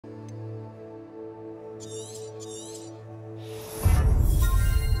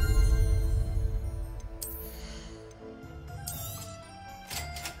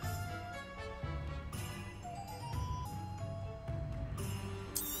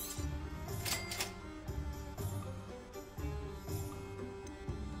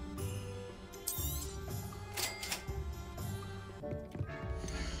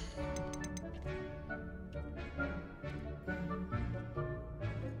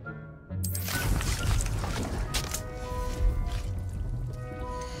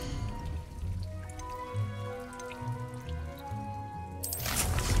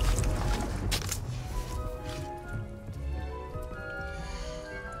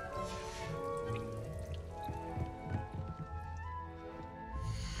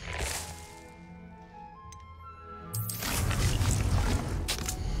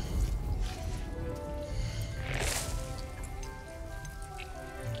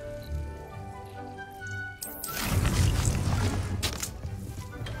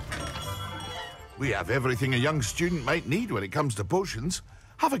We have everything a young student might need when it comes to potions.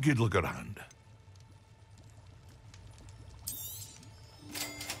 Have a good look around.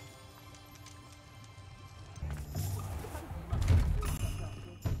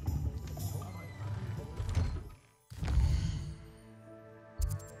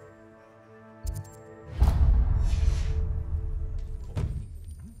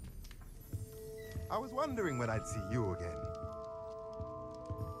 I was wondering when I'd see you again.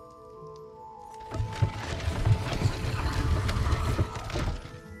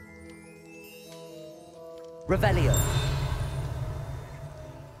 Revelio.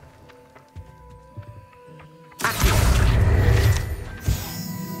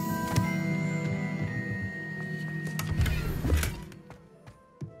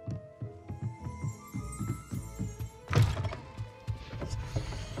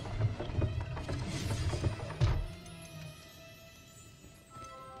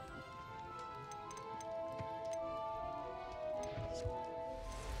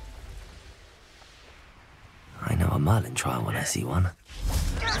 I know a Merlin trial when I see one.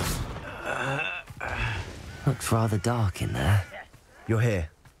 Looks rather dark in there. You're here.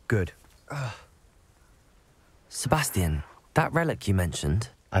 Good. Sebastian, that relic you mentioned.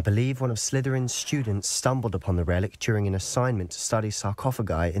 I believe one of Slytherin's students stumbled upon the relic during an assignment to study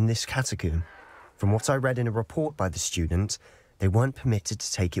sarcophagi in this catacomb. From what I read in a report by the student, they weren't permitted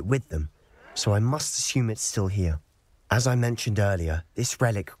to take it with them, so I must assume it's still here. As I mentioned earlier, this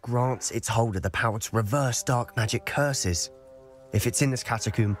relic grants its holder the power to reverse dark magic curses. If it's in this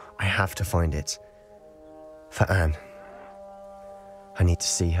catacomb, I have to find it. For Anne. I need to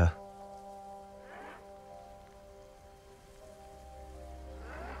see her.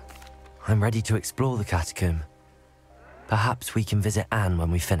 I'm ready to explore the catacomb. Perhaps we can visit Anne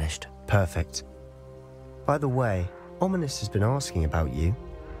when we've finished. Perfect. By the way, Ominous has been asking about you.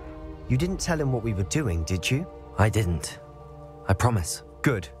 You didn't tell him what we were doing, did you? I didn't. I promise.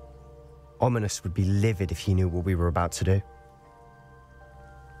 Good. Ominous would be livid if he knew what we were about to do.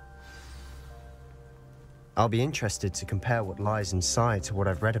 I'll be interested to compare what lies inside to what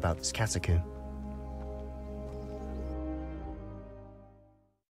I've read about this catacomb.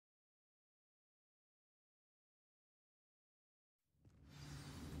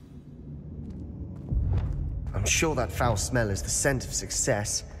 I'm sure that foul smell is the scent of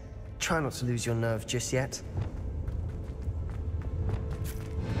success. Try not to lose your nerve just yet.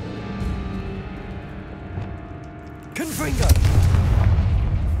 Confringo!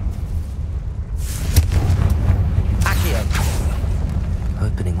 Accio!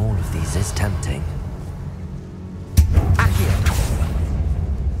 Opening all of these is tempting. Accio!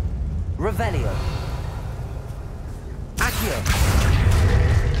 Revelio! Accio!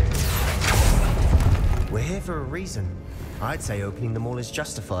 We're here for a reason. I'd say opening them all is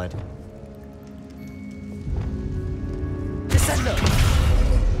justified. Descendo!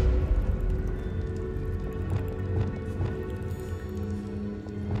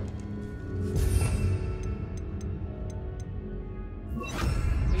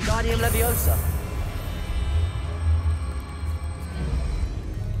 Wingardium Leviosa!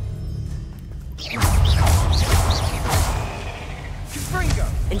 Confringo!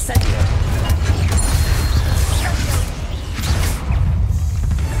 Incendio!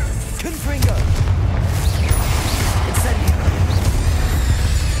 Confringo! Incendio!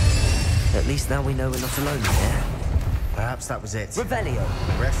 At least now we know we're not alone here. Perhaps that was it. Revelio!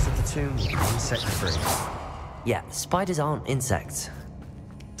 The rest of the tomb was insect-free. Yeah, spiders aren't insects.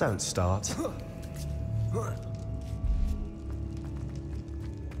 Don't start.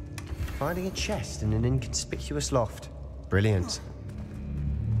 Finding a chest in an inconspicuous loft. Brilliant.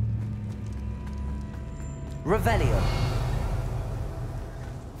 Revelio!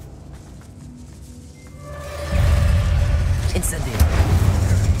 Incendio!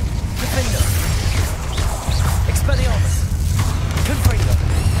 Defendo! Expelliarmus! Confringo!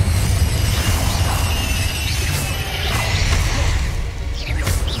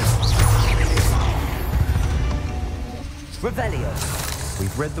 Revelio!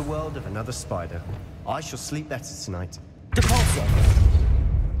 We've rid the world of another spider. I shall sleep better tonight. Depulso!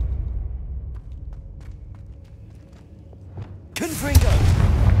 Confringo!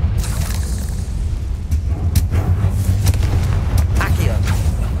 Accio!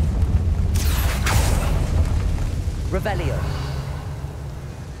 Revelio!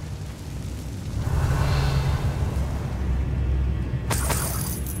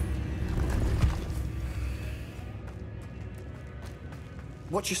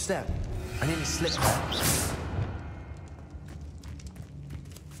 Watch your step. I nearly slipped there.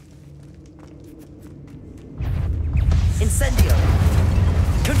 Incendio!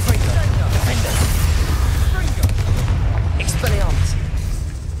 Confringo. Defender. Expelliarmus.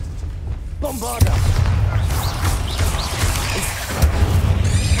 Bombarda.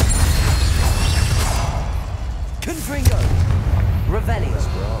 Confringo. Revelio.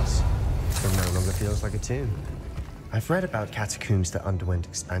 Grass. It no longer feels like a tomb. I've read about catacombs that underwent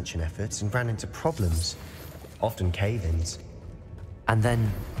expansion efforts and ran into problems, often cave-ins. And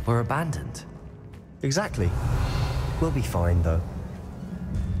then were abandoned. Exactly. We'll be fine, though.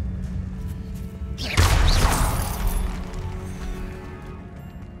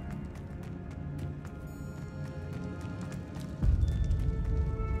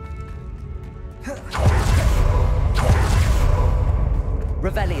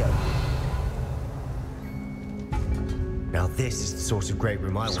 Revelio. Now this is the sort of great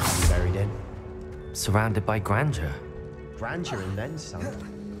room I want to be buried in. Surrounded by grandeur. Grandeur and then some.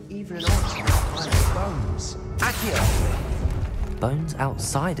 Even an altar with piled bones. Accio. Bones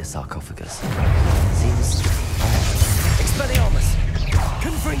outside a sarcophagus. Seems Expelliarmus.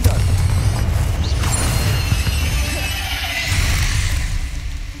 Confringo.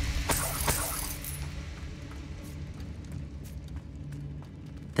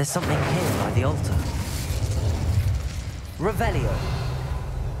 there's something here by the altar. Revelio.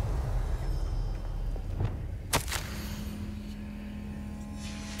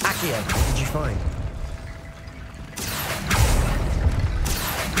 Accio. What did you find?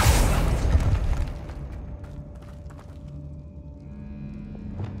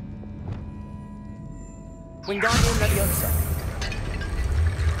 Wingardium Leviosa.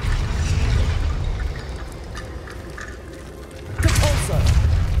 Capulso.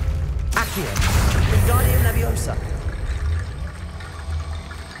 Accio. Wingardium Leviosa.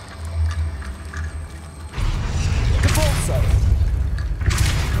 Capulso.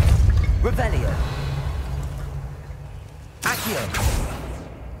 Revelio. Accio.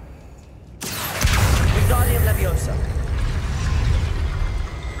 Wingardium Leviosa.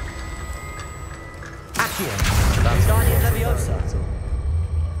 Accio. Wingardium Leviosa.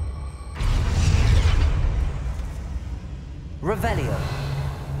 Revelio.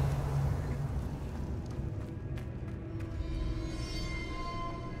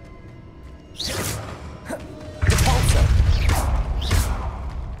 Capulso.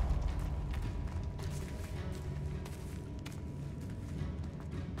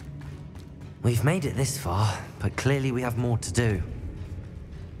 We've made it this far, but clearly we have more to do.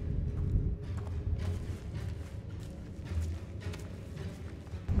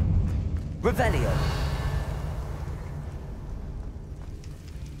 Revelio.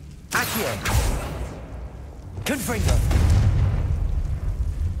 Accio. Confringo.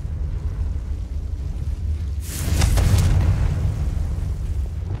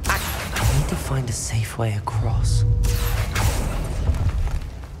 I need to find a safe way across.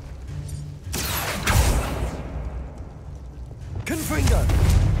 Confringo.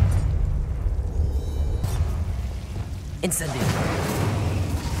 Incendio.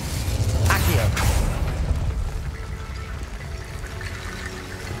 Accio.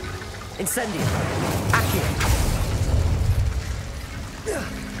 Incendio. Accio.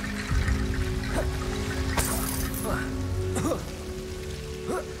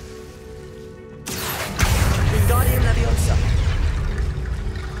 Wingardium Leviosa.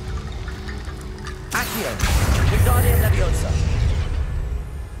 Accio. Wingardium Leviosa.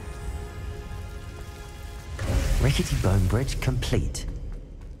 Rickety bone bridge complete.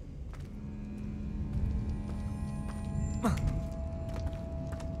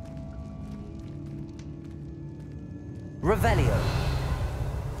 Revelio.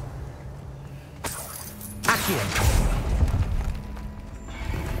 Accio.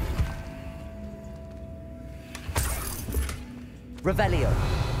 Revelio.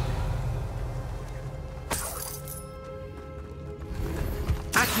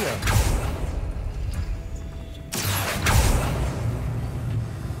 Accio.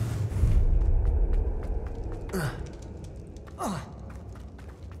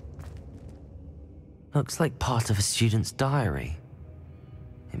 Looks like part of a student's diary.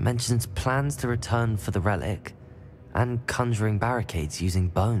 It mentions plans to return for the relic and conjuring barricades using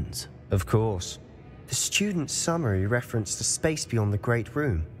bones. Of course. The student's summary referenced a space beyond the Great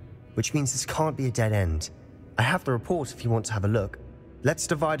Room, which means this can't be a dead end. I have the report if you want to have a look. Let's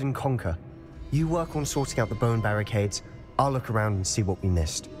divide and conquer. You work on sorting out the bone barricades. I'll look around and see what we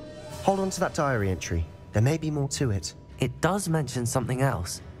missed. Hold on to that diary entry. There may be more to it. It does mention something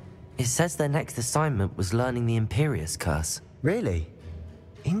else. It says their next assignment was learning the Imperius Curse. Really?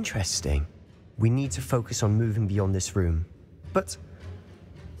 Interesting. We need to focus on moving beyond this room. But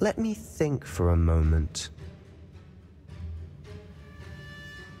let me think for a moment.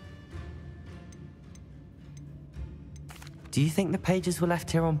 Do you think the pages were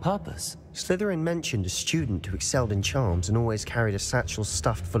left here on purpose? Slytherin mentioned a student who excelled in charms and always carried a satchel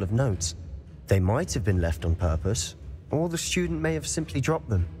stuffed full of notes. They might have been left on purpose, or the student may have simply dropped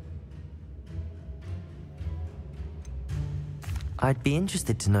them. I'd be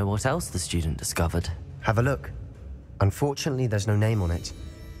interested to know what else the student discovered. Have a look. Unfortunately, there's no name on it.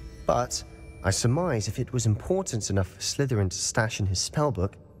 But I surmise if it was important enough for Slytherin to stash in his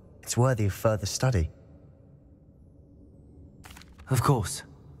spellbook, it's worthy of further study. Of course.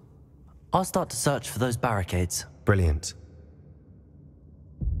 I'll start to search for those barricades. Brilliant.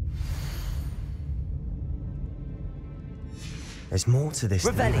 There's more to this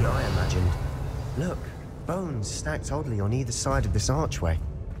than even I imagined. Look, bones stacked oddly on either side of this archway.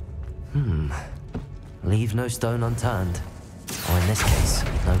 Leave no stone unturned. Or in this case,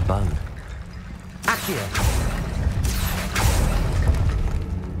 no bone. Accio.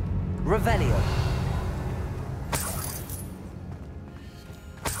 Revelio.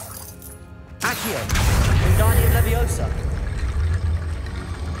 Accio. Wingardium Leviosa.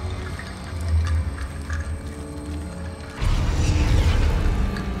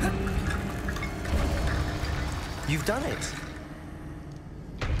 You've done it.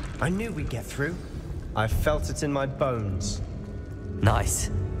 I knew we'd get through. I felt it in my bones. Nice.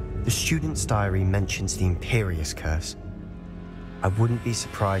 The student's diary mentions the Imperious Curse. I wouldn't be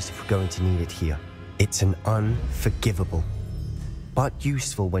surprised if we're going to need it here. It's an unforgivable, but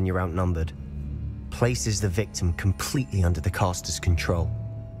useful when you're outnumbered. Places the victim completely under the caster's control.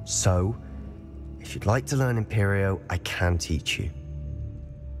 So, if you'd like to learn Imperio, I can teach you.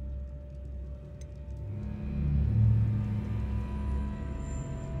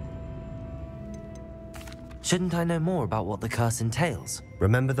 Shouldn't I know more about what the curse entails?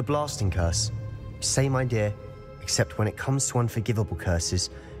 Remember the blasting curse? Same idea, except when it comes to unforgivable curses,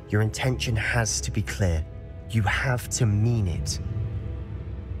 your intention has to be clear. You have to mean it.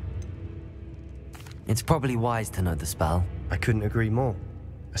 It's probably wise to know the spell. I couldn't agree more.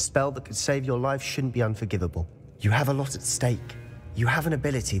 A spell that could save your life shouldn't be unforgivable. You have a lot at stake. You have an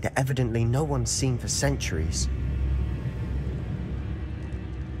ability that evidently no one's seen for centuries.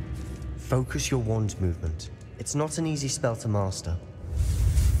 Focus your wand movement. It's not an easy spell to master.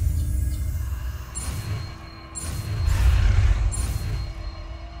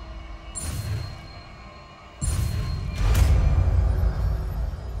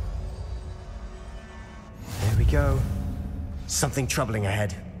 There we go. Something troubling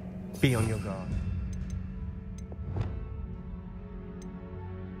ahead. Be on your guard.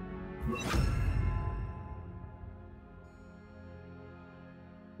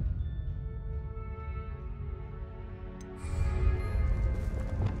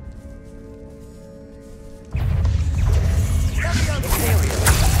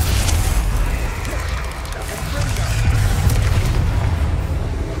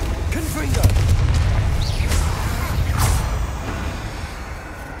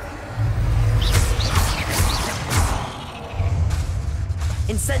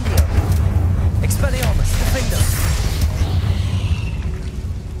 Incendio. Expelliarmus. Defender.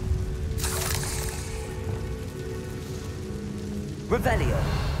 Revelio.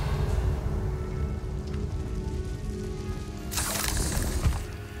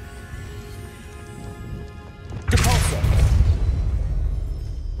 Depulso.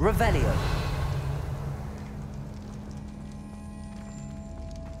 Revelio.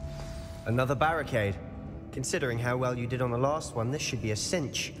 Another barricade. Considering how well you did on the last one, this should be a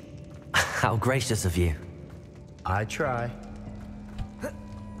cinch. How gracious of you. I try.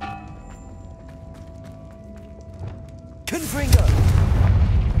 Confringo.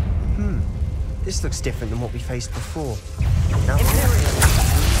 This looks different than what we faced before. Now, Imperial.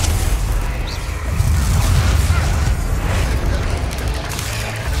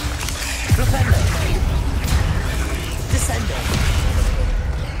 Defender. Descendo.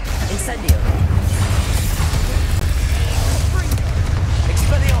 Incendio.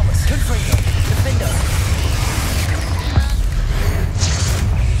 Expelliarmus. Confringo. Defender.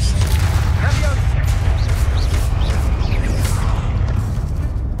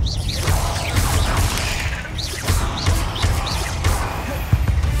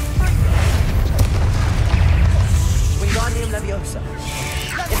 Wingardium Leviosa.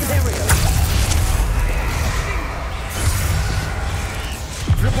 Imperial.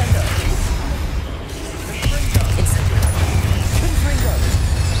 Defender. Incendio. Confringo.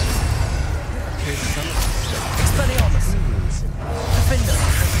 Expelliarmus. Defender.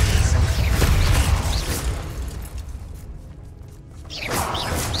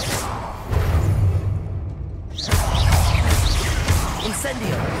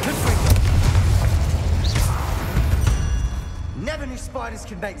 Incendio. Confringo. spiders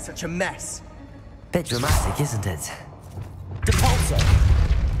can make such a mess? Bit dramatic, isn't it? Depulso.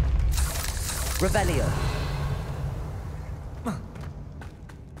 Revelio.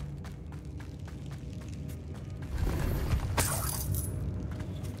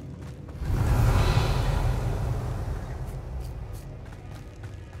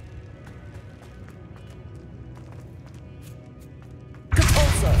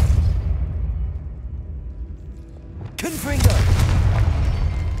 Depulso. Confringo.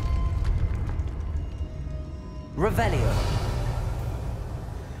 Revelio.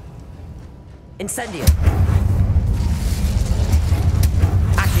 Incendio.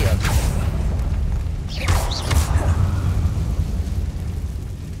 Accio.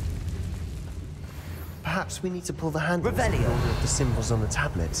 Perhaps we need to pull the handles in Revelio. order of the symbols on the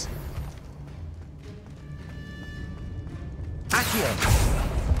tablets. Accio.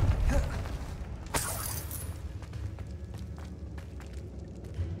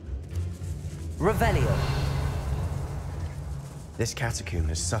 Revelio. This catacomb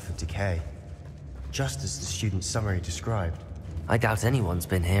has suffered decay, just as the student's summary described. I doubt anyone's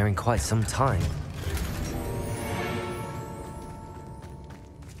been here in quite some time.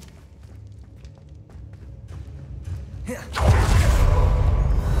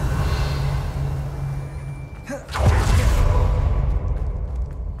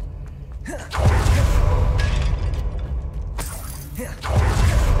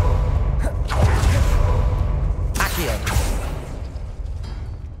 Accio.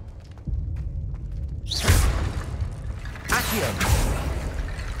 Accio.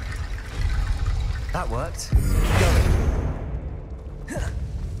 That worked.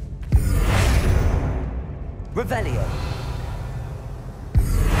 Revelio.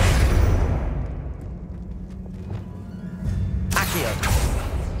 Accio.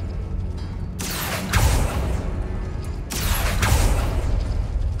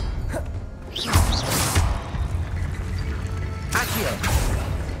 Accio.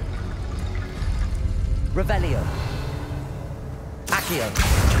 Revelio. Accio.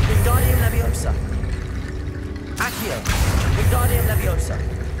 Wingardium Leviosa. Accio. Wingardium Leviosa.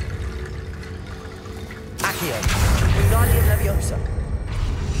 Accio. Wingardium Leviosa.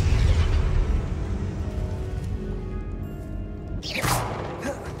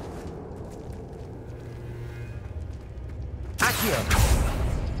 Accio.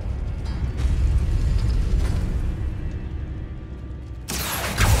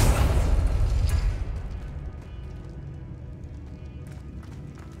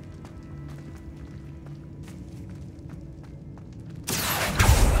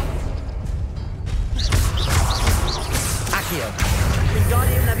 Accio.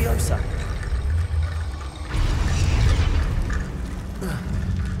 Wingardium Leviosa.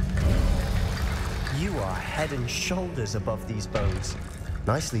 You are head and shoulders above these bones.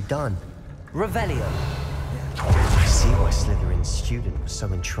 Nicely done. Revelio. I see why Slytherin's student was so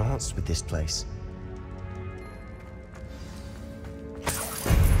entranced with this place.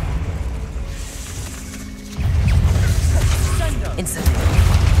 Incendio.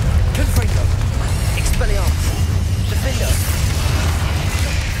 Confringo. Expelliarmus. Defendo.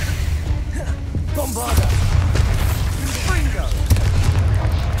 Bombarda. Confringo.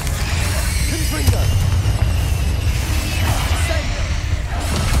 Confringo. Incendio.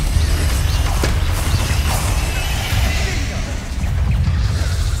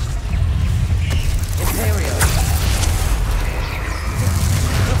 Imperio.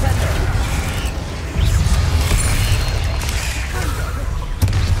 Defendo.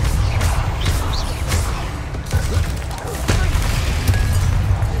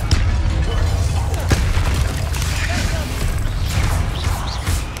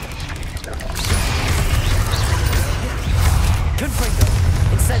 Confringo.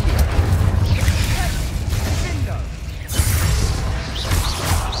 Incendio. Defendo.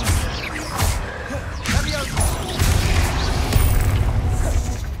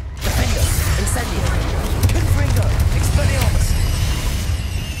 Defendo. Incendio. Confringo. Expelliarmus.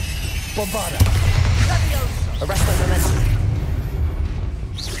 Bombarda. Arresto momentum.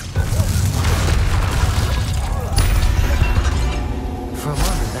 For a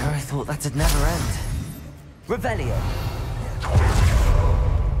moment there, I thought that'd never end. Revelio.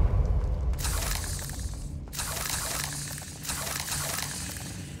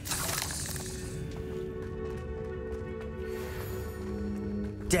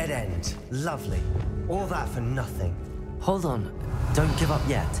 Dead end. Lovely. All that for nothing. Hold on, don't give up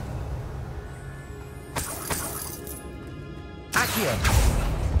yet. Accio.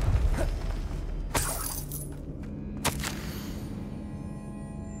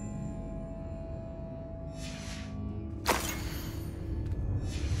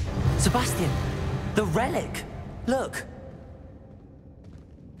 The relic! Look!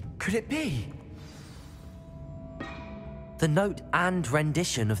 Could it be? The note and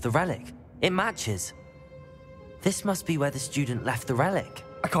rendition of the relic. It matches. This must be where the student left the relic.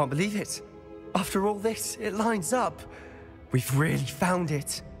 I can't believe it. After all this, it lines up. We've really found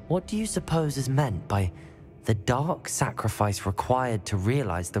it. What do you suppose is meant by the dark sacrifice required to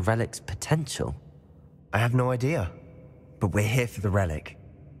realize the relic's potential? I have no idea, but we're here for the relic.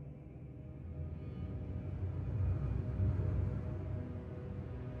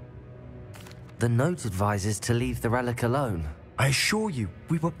 The note advises to leave the relic alone. I assure you,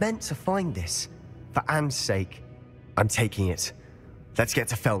 we were meant to find this. For Anne's sake, I'm taking it. Let's get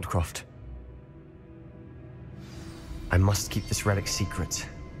to Feldcroft. I must keep this relic secret,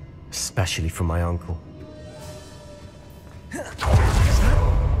 especially from my uncle. Is that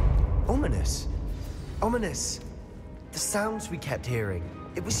ominous? Ominous. The sounds we kept hearing.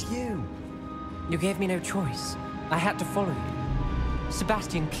 It was you. You gave me no choice. I had to follow you.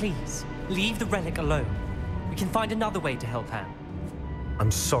 Sebastian, please, leave the relic alone. We can find another way to help Anne.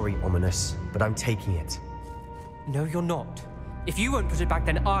 I'm sorry, Ominous, but I'm taking it. No, you're not. If you won't put it back,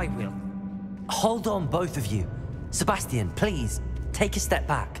 then I will. Hold on, both of you. Sebastian, please, take a step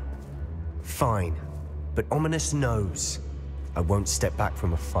back. Fine, but Ominous knows I won't step back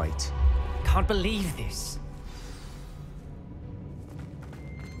from a fight. Can't believe this.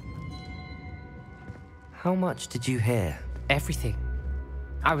 How much did you hear? Everything.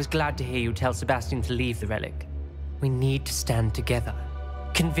 I was glad to hear you tell Sebastian to leave the relic. We need to stand together.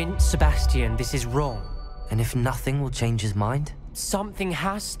 Convince Sebastian this is wrong. And if nothing will change his mind? Something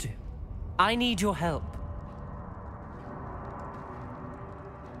has to. I need your help.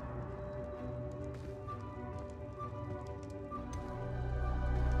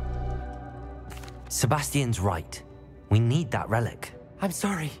 Sebastian's right. We need that relic. I'm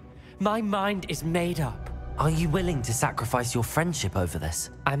sorry. My mind is made up. Are you willing to sacrifice your friendship over this?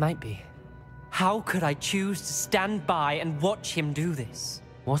 I might be. How could I choose to stand by and watch him do this?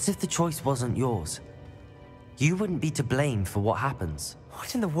 What if the choice wasn't yours? You wouldn't be to blame for what happens.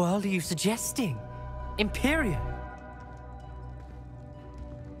 What in the world are you suggesting? Imperium?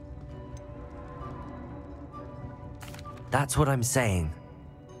 That's what I'm saying.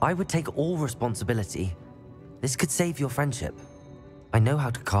 I would take all responsibility. This could save your friendship. I know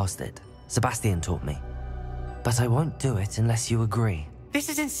how to cast it. Sebastian taught me. But I won't do it unless you agree. This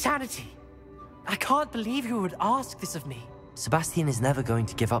is insanity. I can't believe you would ask this of me. Sebastian is never going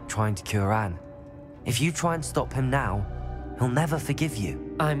to give up trying to cure Anne. If you try and stop him now, he'll never forgive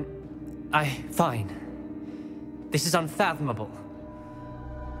you. Fine. This is unfathomable.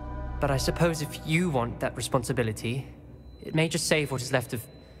 But I suppose if you want that responsibility, it may just save what is left of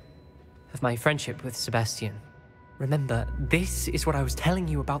my friendship with Sebastian. Remember, this is what I was telling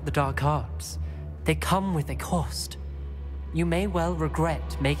you about the dark arts. They come with a cost. You may well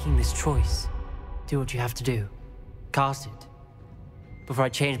regret making this choice. Do what you have to do. Cast it. Before I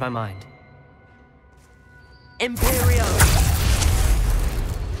change my mind. Imperio!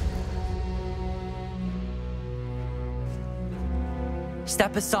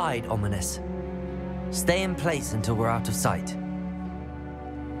 Step aside, Ominous. Stay in place until we're out of sight.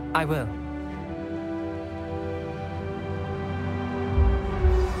 I will.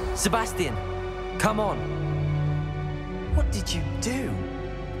 Sebastian, come on. What did you do?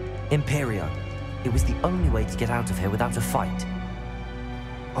 Imperio. It was the only way to get out of here without a fight.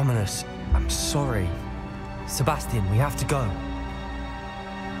 Ominous, I'm sorry. Sebastian, we have to go.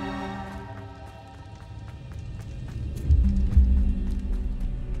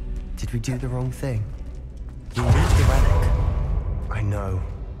 Did we do the wrong thing? You need the relic. I know.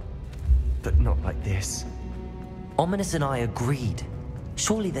 But not like this. Ominous and I agreed.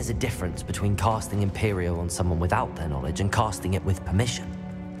 Surely there's a difference between casting Imperio on someone without their knowledge and casting it with permission.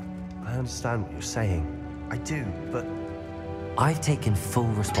 I understand what you're saying. I do, but... I've taken full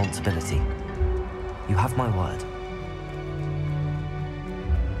responsibility. You have my word.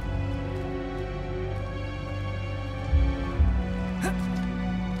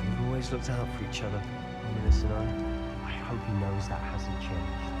 We've always looked out for each other, Ominous and I hope he knows that hasn't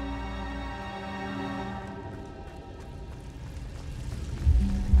changed.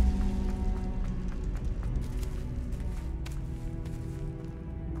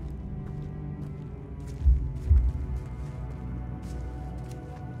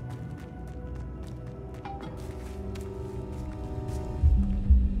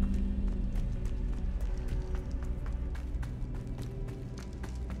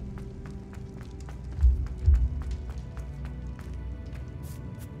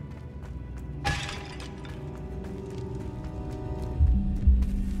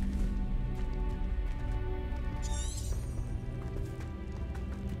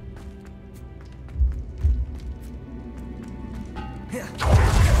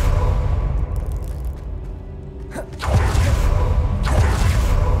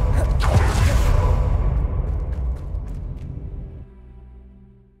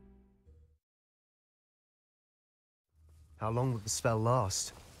 How long will the spell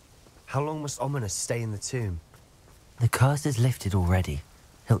last? How long must Ominous stay in the tomb? The curse is lifted already.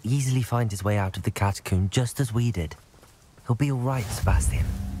 He'll easily find his way out of the catacomb just as we did. He'll be all right, Sebastian.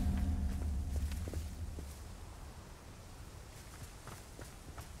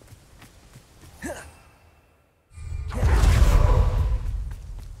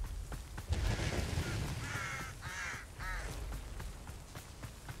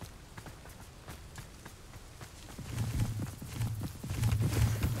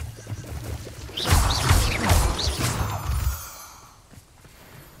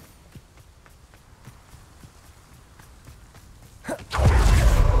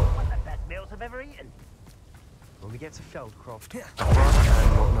 When we get to Feldcroft, I'd rather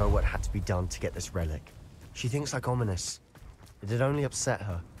Anne not know what had to be done to get this relic. She thinks like Ominous. It'd only upset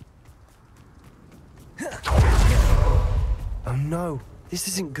her. Oh no, this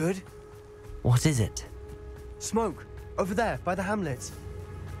isn't good. What is it? Smoke, over there, by the hamlet.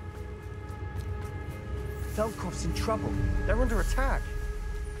 Feldcroft's in trouble. They're under attack.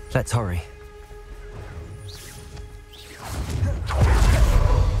 Let's hurry.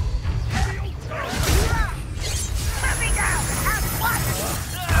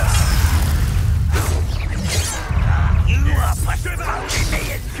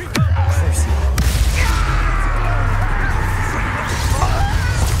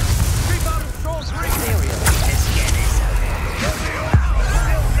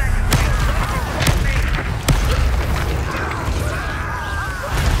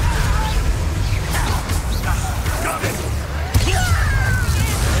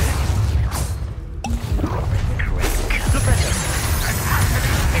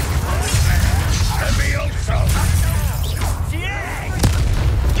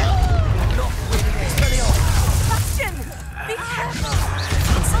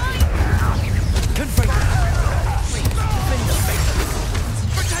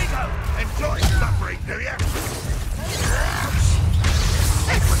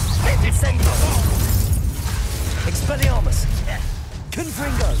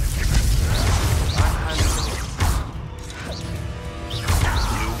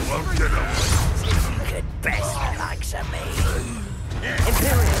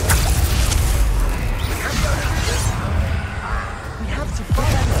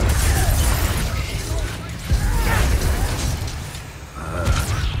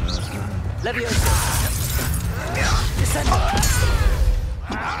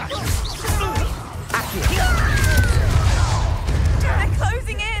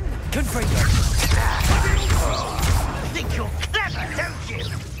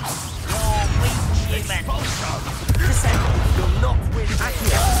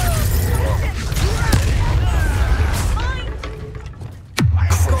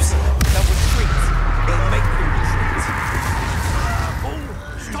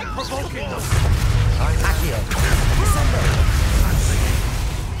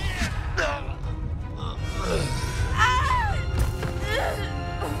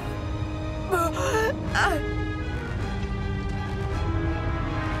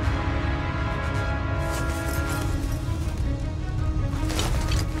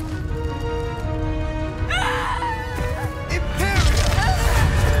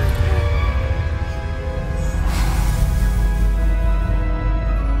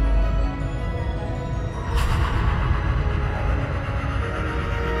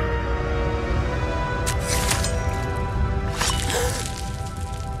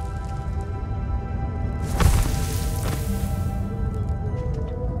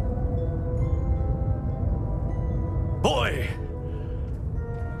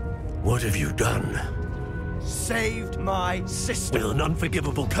 What have you done? Saved my sister. With an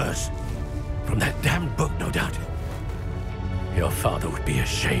unforgivable curse. From that damned book, no doubt. Your father would be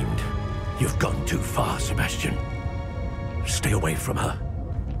ashamed. You've gone too far, Sebastian. Stay away from her.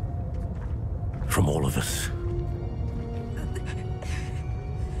 From all of us.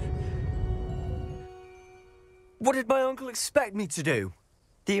 What did my uncle expect me to do?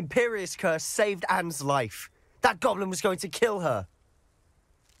 The Imperius curse saved Anne's life. That goblin was going to kill her.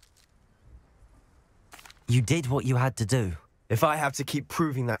 You did what you had to do. If I have to keep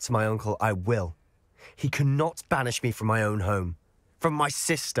proving that to my uncle, I will. He cannot banish me from my own home. From my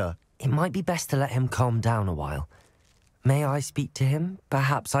sister. It might be best to let him calm down a while. May I speak to him?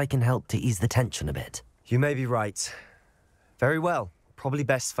 Perhaps I can help to ease the tension a bit. You may be right. Very well. Probably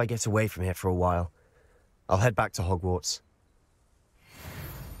best if I get away from here for a while. I'll head back to Hogwarts.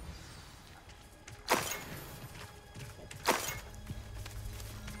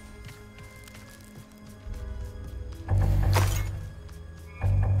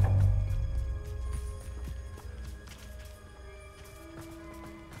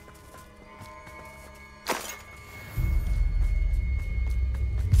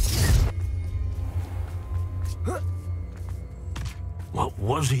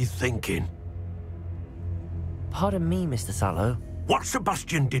 was he thinking? Pardon me, Mr. Sallow. What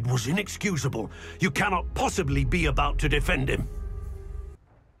Sebastian did was inexcusable. You cannot possibly be about to defend him.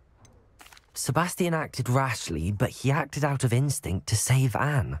 Sebastian acted rashly, but he acted out of instinct to save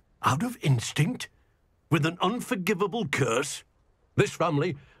Anne. Out of instinct? With an unforgivable curse? This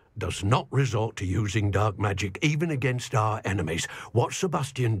family does not resort to using dark magic even against our enemies. What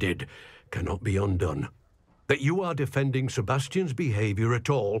Sebastian did cannot be undone. That you are defending Sebastian's behavior at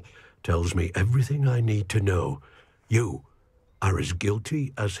all tells me everything I need to know. You are as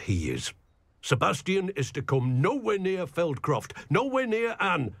guilty as he is. Sebastian is to come nowhere near Feldcroft, nowhere near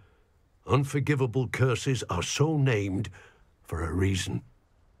Anne. Unforgivable curses are so named for a reason.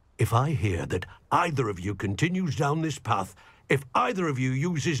 If I hear that either of you continues down this path, if either of you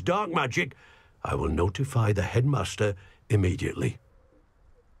uses dark magic, I will notify the headmaster immediately.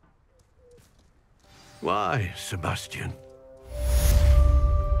 Why, Sebastian?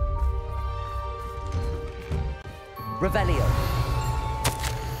 Revelio.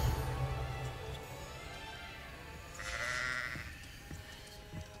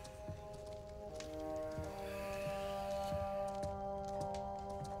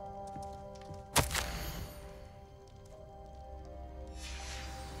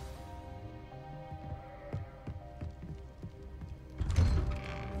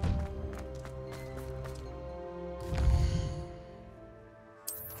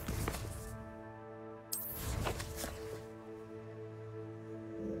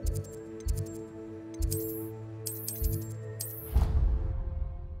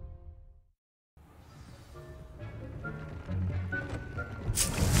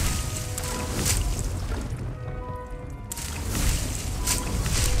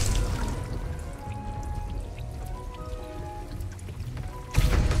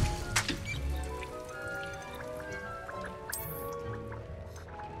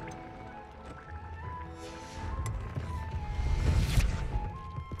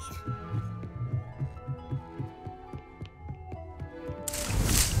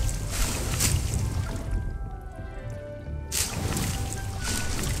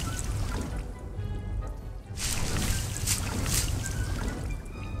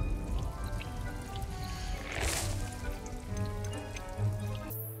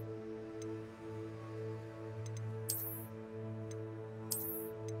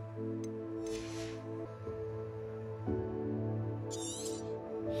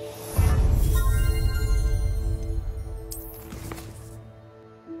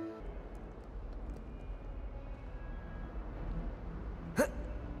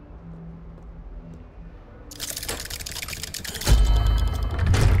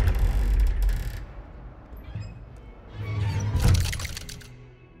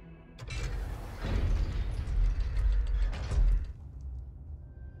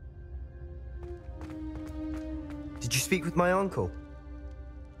 Did you speak with my uncle?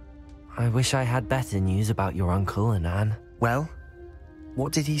 I wish I had better news about your uncle and Anne. Well,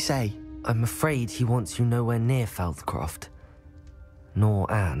 what did he say? I'm afraid he wants you nowhere near Feldcroft. Nor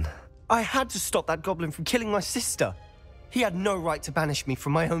Anne. I had to stop that goblin from killing my sister. He had no right to banish me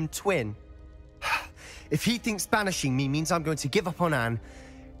from my own twin. If he thinks banishing me means I'm going to give up on Anne,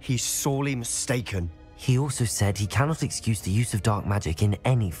 he's sorely mistaken. He also said he cannot excuse the use of dark magic in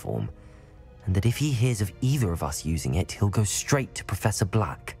any form, and that if he hears of either of us using it, he'll go straight to Professor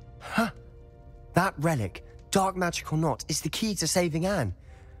Black. Huh. That relic, dark magic or not, is the key to saving Anne.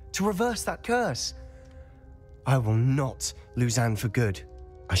 To reverse that curse. I will not lose Anne for good.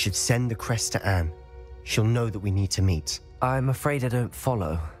 I should send the crest to Anne. She'll know that we need to meet. I'm afraid I don't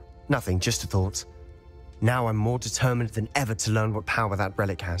follow. Nothing, just a thought. Now I'm more determined than ever to learn what power that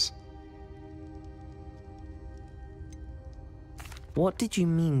relic has. What did you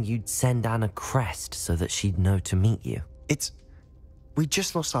mean you'd send Anne a crest so that she'd know to meet you? We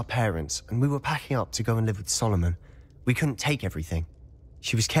just lost our parents, and we were packing up to go and live with Solomon. We couldn't take everything.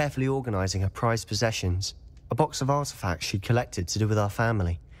 She was carefully organizing her prized possessions, a box of artifacts she'd collected to do with our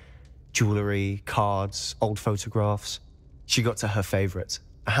family. Jewelry, cards, old photographs. She got to her favorite,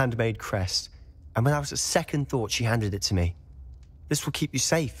 a handmade crest, and without a second thought she handed it to me. "This will keep you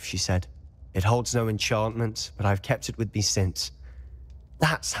safe," she said. "It holds no enchantment, but I've kept it with me since.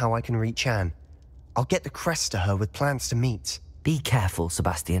 That's how I can reach Anne. I'll get the crest to her with plans to meet." Be careful,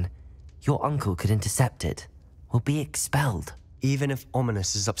 Sebastian. Your uncle could intercept it. We'll be expelled. Even if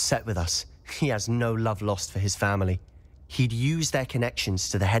Ominous is upset with us, he has no love lost for his family. He'd use their connections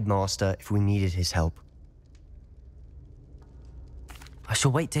to the headmaster if we needed his help. I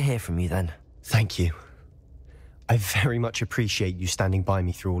shall wait to hear from you then. Thank you. I very much appreciate you standing by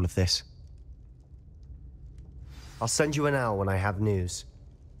me through all of this. I'll send you an owl when I have news.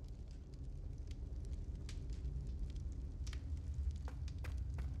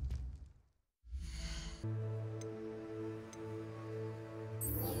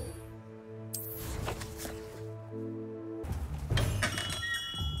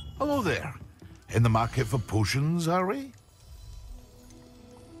 Hello there. In the market for potions, are we?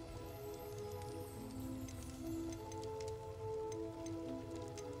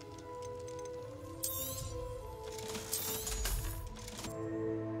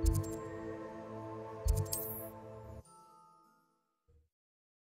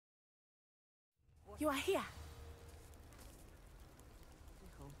 You are here.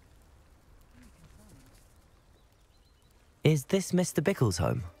 Is this Mr. Bickle's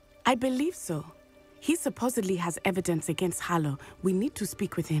home? I believe so. He supposedly has evidence against Harlow. We need to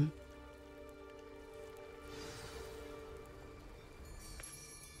speak with him.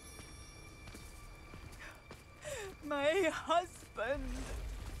 My husband.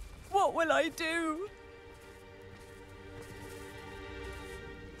 What will I do?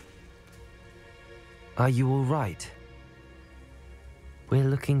 Are you all right? We're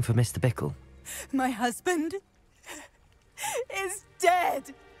looking for Mr. Bickle. My husband is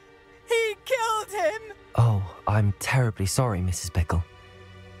dead. He killed him. Oh, I'm terribly sorry, Mrs. Bickle.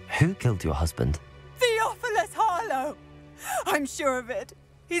 Who killed your husband? Theophilus Harlow. I'm sure of it.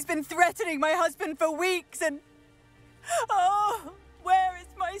 He's been threatening my husband for weeks and... Oh, where is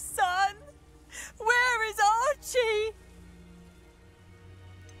my son? Where is Archie?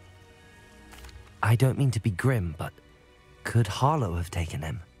 I don't mean to be grim, but could Harlow have taken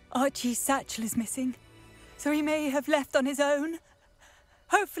him? Archie's satchel is missing, so he may have left on his own.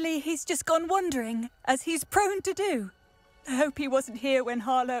 Hopefully he's just gone wandering, as he's prone to do. I hope he wasn't here when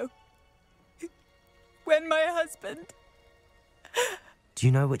Harlow... when my husband... Do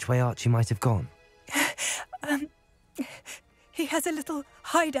you know which way Archie might have gone? He has a little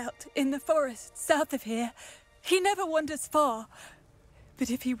hideout in the forest south of here. He never wanders far. But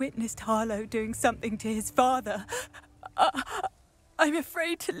if he witnessed Harlow doing something to his father, I'm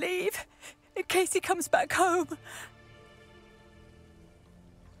afraid to leave, in case he comes back home.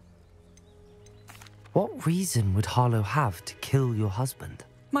 What reason would Harlow have to kill your husband?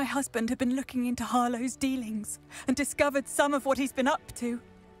 My husband had been looking into Harlow's dealings and discovered some of what he's been up to.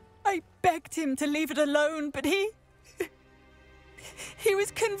 I begged him to leave it alone, but he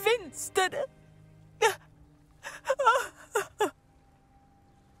was convinced that...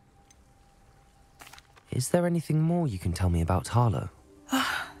 Is there anything more you can tell me about Harlow?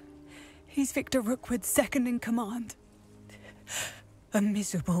 He's Victor Rookwood's second in command. A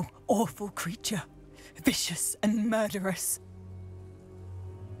miserable, awful creature. Vicious and murderous.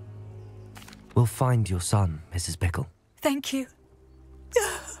 We'll find your son, Mrs. Bickle. Thank you.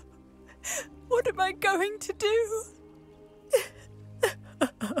 What am I going to do?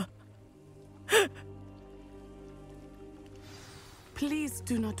 Please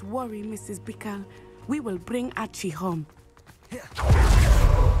do not worry, Mrs. Bickle. We will bring Archie home.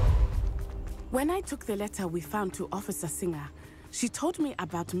 When I took the letter we found to Officer Singer, she told me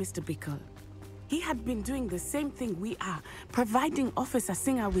about Mr. Bickle. He had been doing the same thing we are, providing Officer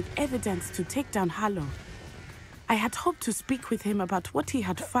Singer with evidence to take down Harlow. I had hoped to speak with him about what he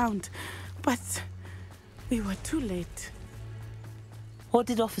had found, but we were too late. What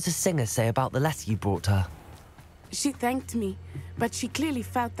did Officer Singer say about the letter you brought her? She thanked me, but she clearly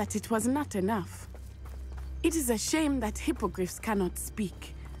felt that it was not enough. It is a shame that hippogriffs cannot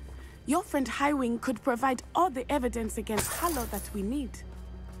speak. Your friend Highwing could provide all the evidence against Harlow that we need.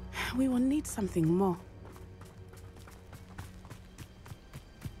 We will need something more.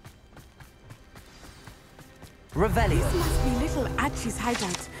 Revelio. This must be little Archie's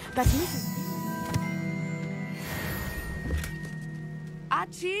hideout that Mrs.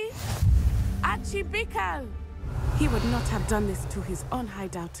 Archie? Archie Bickle! He would not have done this to his own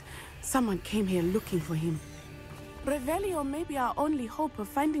hideout. Someone came here looking for him. Revelio may be our only hope of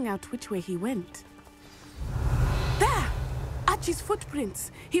finding out which way he went. There! Archie's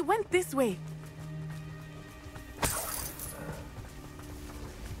footprints. He went this way.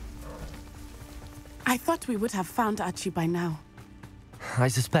 I thought we would have found Archie by now. I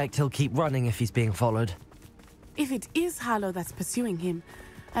suspect he'll keep running if he's being followed. If it is Harlow that's pursuing him,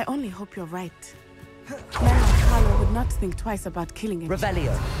 I only hope you're right. Men like Harlow would not think twice about killing him.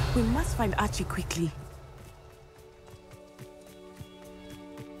 Revelio. We must find Archie quickly.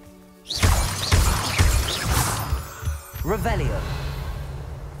 Revelio.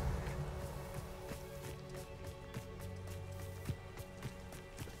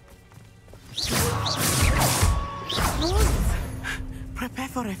 Wolves! Prepare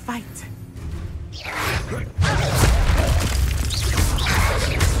for a fight.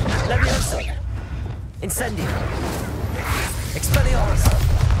 Leviosa. Incendio. Expelliarmus.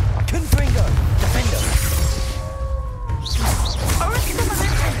 Confringo. Defendo.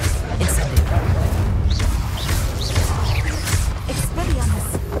 Incendio.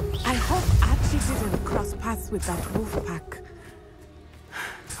 Expelliarmus. with that wolf pack.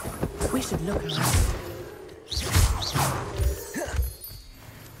 We should look around.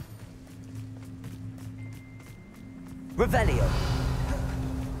 Revelio.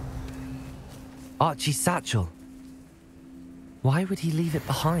 Archie's satchel. Why would he leave it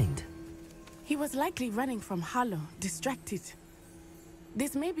behind? He was likely running from Harlow, distracted.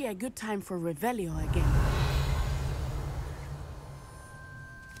 This may be a good time for Revelio again.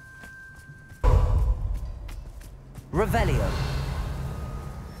 Revelio.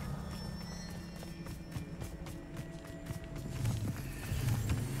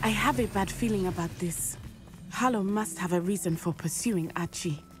 I have a bad feeling about this. Harlow must have a reason for pursuing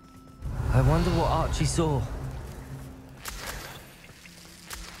Archie. I wonder what Archie saw.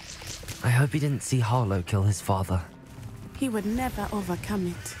 I hope he didn't see Harlow kill his father. He would never overcome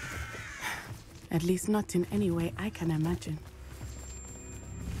it. At least not in any way I can imagine.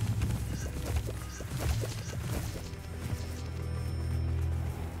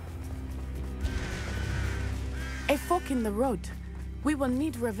 A fork in the road. We will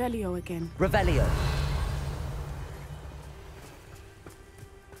need Revelio again. Revelio.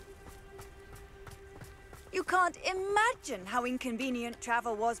 You can't imagine how inconvenient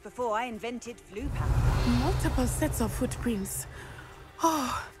travel was before I invented flu-pack. Multiple sets of footprints.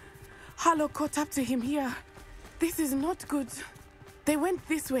 Oh, Harlow caught up to him here. This is not good. They went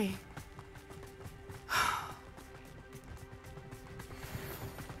this way.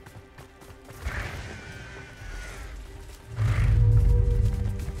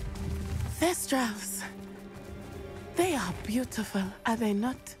 Thestrals. They are beautiful, are they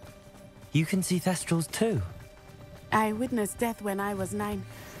not? You can see Thestrals too. I witnessed death when I was 9.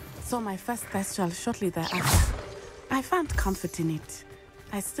 Saw my first Thestral shortly thereafter. I found comfort in it.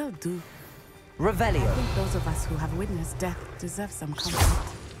 I still do. Revelio. I think those of us who have witnessed death deserve some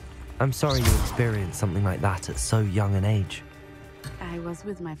comfort. I'm sorry you experienced something like that at so young an age. I was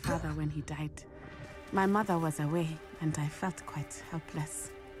with my father when he died. My mother was away, and I felt quite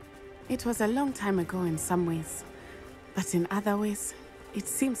helpless. It was a long time ago in some ways, but in other ways, it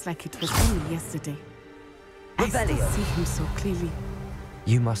seems like it was only yesterday. I still see him so clearly.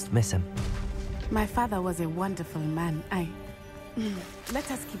 You must miss him. My father was a wonderful man. Let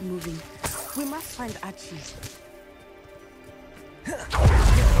us keep moving. We must find Archie.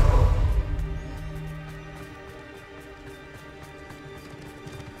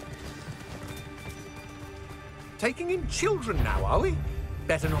 Taking in children now, are we?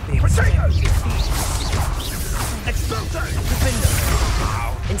 Better not be Explosive!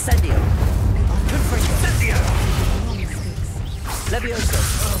 Incendio. Confringo. Levioso.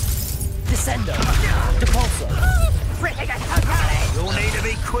 Descendo. Depulso. You'll need to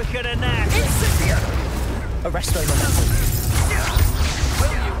be quicker than that. Arresto momentum.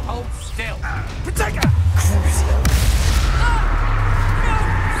 Will you hold still? Protector!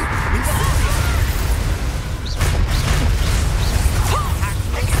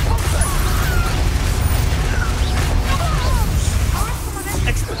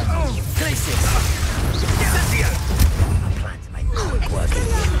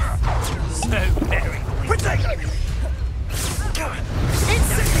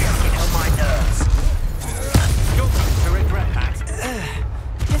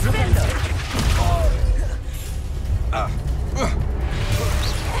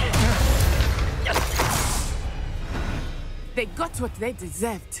 They got what they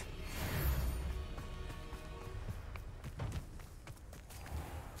deserved.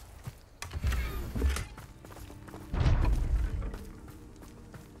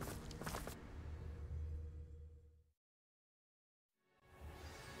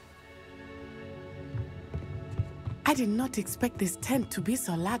 I did not expect this tent to be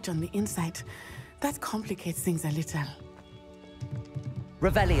so large on the inside. That complicates things a little.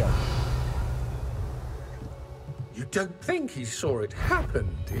 Revelio. You don't think he saw it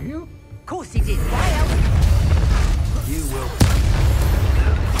happen, do you? Of course he did. Why else? You will.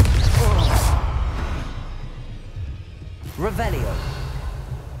 Revelio.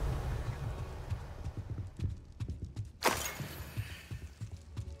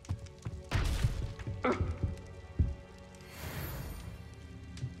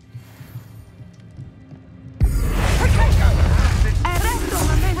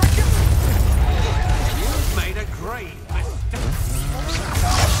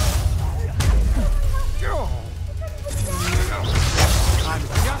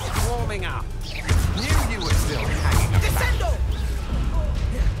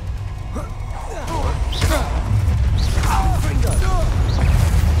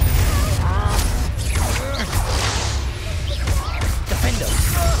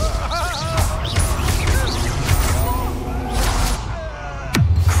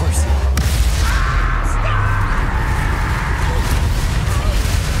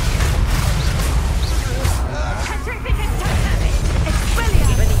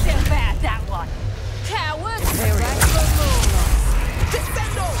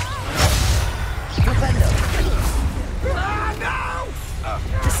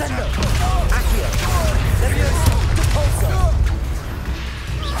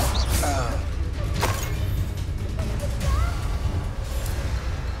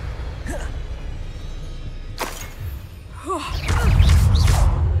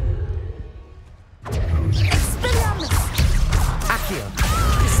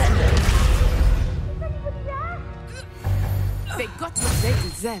 got what they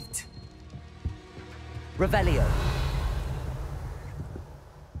deserved. Revelio.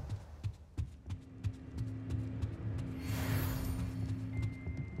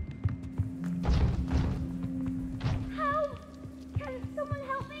 Help! Can someone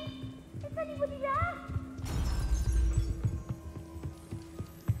help me? Is anybody there?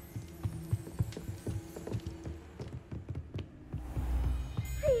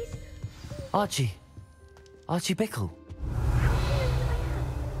 Please. Archie. Archie Bickle.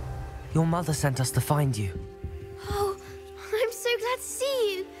 Your mother sent us to find you. Oh, I'm so glad to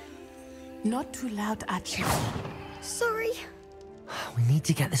see you. Not too loud, Archie. Sorry. We need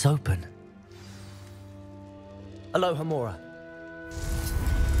to get this open. Aloha Mora.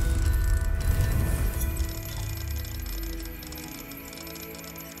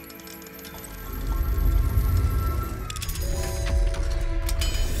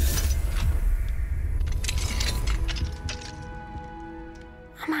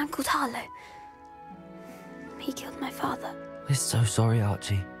 A man called Harlow. He killed my father. We're so sorry,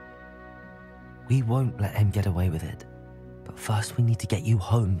 Archie. We won't let him get away with it. But first we need to get you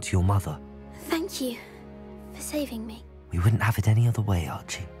home to your mother. Thank you for saving me. We wouldn't have it any other way,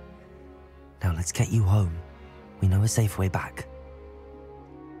 Archie. Now let's get you home. We know a safe way back.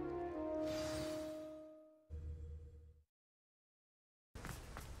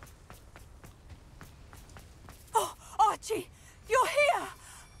 Oh, Archie, you're here!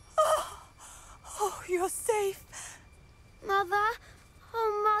 Oh, you're safe. Mother?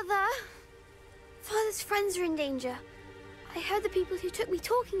 Oh, Mother. Father's friends are in danger. I heard the people who took me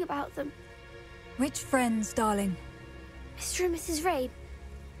talking about them. Which friends, darling? Mr. and Mrs. Rabe,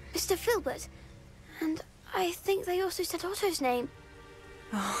 Mr. Filbert, and I think they also said Otto's name.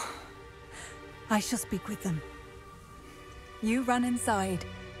 Oh, I shall speak with them. You run inside.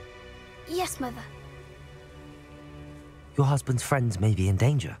 Yes, Mother. Your husband's friends may be in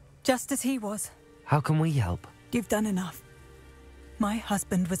danger. Just as he was. How can we help? You've done enough. My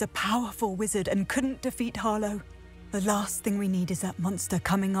husband was a powerful wizard and couldn't defeat Harlow. The last thing we need is that monster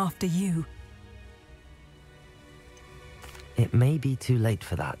coming after you. It may be too late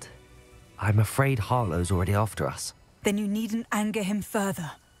for that. I'm afraid Harlow's already after us. Then you needn't anger him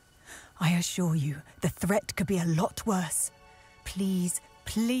further. I assure you, the threat could be a lot worse. Please,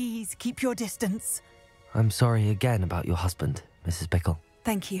 please keep your distance. I'm sorry again about your husband, Mrs. Bickle.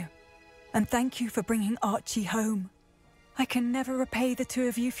 Thank you. And thank you for bringing Archie home. I can never repay the two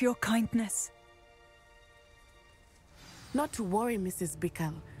of you for your kindness. Not to worry, Mrs.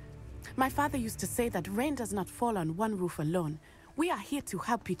 Bickle. My father used to say that rain does not fall on one roof alone. We are here to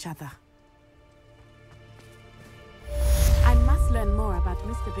help each other. I must learn more about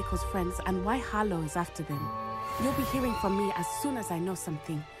Mr. Bickle's friends and why Harlow is after them. You'll be hearing from me as soon as I know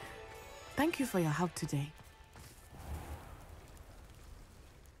something. Thank you for your help today.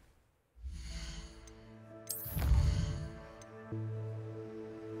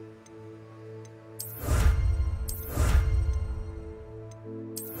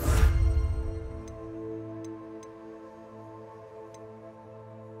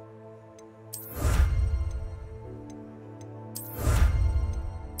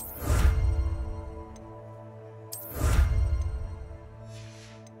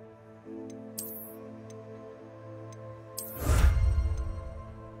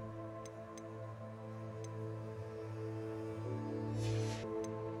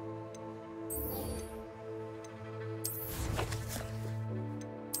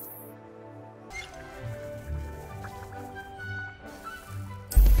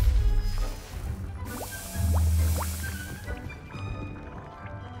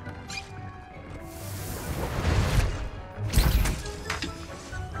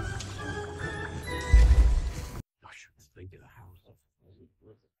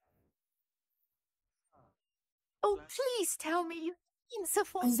 Oh, please tell me you've been so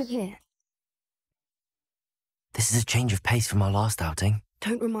far. Over here. This is a change of pace from our last outing.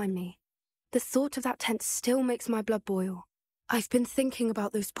 Don't remind me. The thought of that tent still makes my blood boil. I've been thinking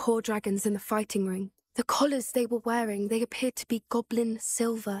about those poor dragons in the fighting ring. The collars they were wearing, they appeared to be goblin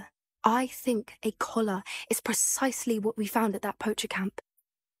silver. I think a collar is precisely what we found at that poacher camp.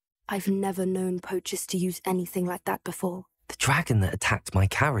 I've never known poachers to use anything like that before. The dragon that attacked my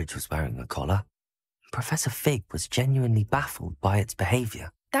carriage was wearing a collar. Professor Fig was genuinely baffled by its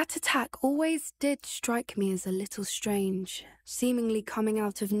behavior. That attack always did strike me as a little strange, seemingly coming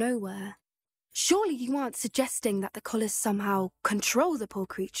out of nowhere. Surely you aren't suggesting that the collars somehow control the poor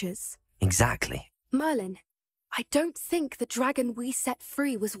creatures? Exactly. Merlin, I don't think the dragon we set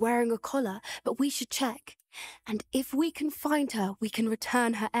free was wearing a collar, but we should check. And if we can find her, we can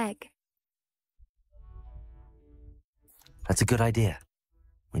return her egg. That's a good idea.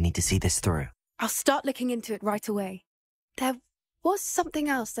 We need to see this through. I'll start looking into it right away. There was something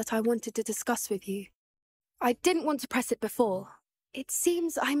else that I wanted to discuss with you. I didn't want to press it before. It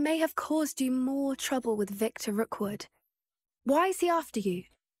seems I may have caused you more trouble with Victor Rookwood. Why is he after you?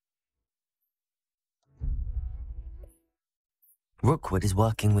 Rookwood is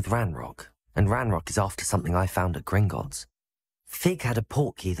working with Ranrock, and Ranrock is after something I found at Gringotts. Fig had a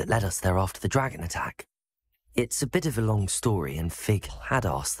portkey that led us there after the dragon attack. It's a bit of a long story, and Fig had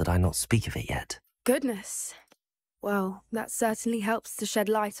asked that I not speak of it yet. Goodness. Well, that certainly helps to shed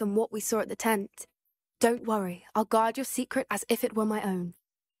light on what we saw at the tent. Don't worry, I'll guard your secret as if it were my own.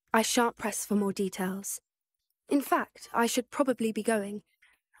 I shan't press for more details. In fact, I should probably be going.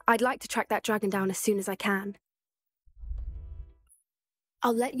 I'd like to track that dragon down as soon as I can.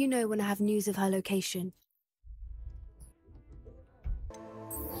 I'll let you know when I have news of her location.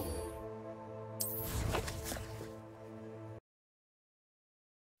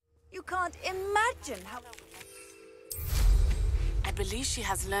 You can't imagine how... I believe she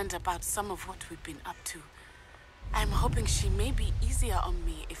has learned about some of what we've been up to. I'm hoping she may be easier on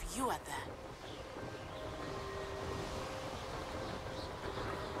me if you are there.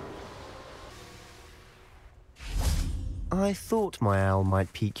 I thought my owl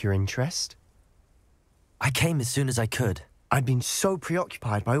might pique your interest. I came as soon as I could. I'd been so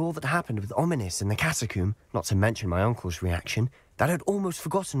preoccupied by all that happened with Ominis in the catacomb, not to mention my uncle's reaction, that I'd almost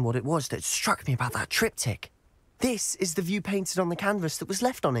forgotten what it was that struck me about that triptych. This is the view painted on the canvas that was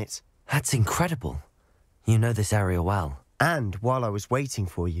left on it. That's incredible. You know this area well. And while I was waiting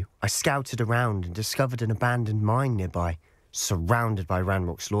for you, I scouted around and discovered an abandoned mine nearby, surrounded by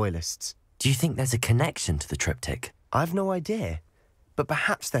Ranrock's loyalists. Do you think there's a connection to the triptych? I've no idea, but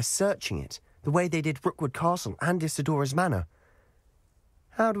perhaps they're searching it, the way they did Rookwood Castle and Isidora's Manor.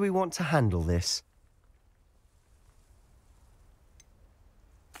 How do we want to handle this?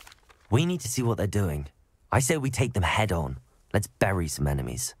 We need to see what they're doing. I say we take them head on. Let's bury some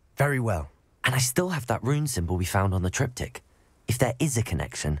enemies. Very well. And I still have that rune symbol we found on the triptych. If there is a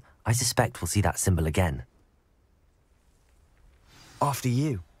connection, I suspect we'll see that symbol again. After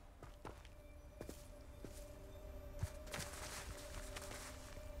you.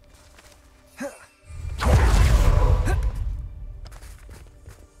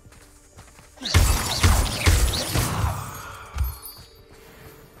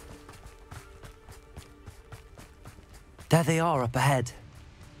 There they are up ahead.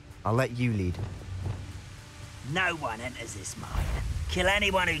 I'll let you lead. No one enters this mine. Kill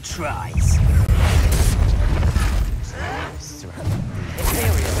anyone who tries.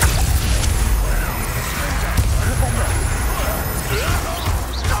 Imperial.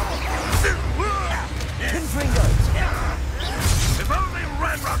 Confringo. If only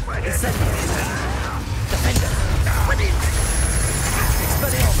Ranrock were here. Defender.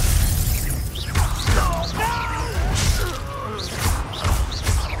 Expelliarmus.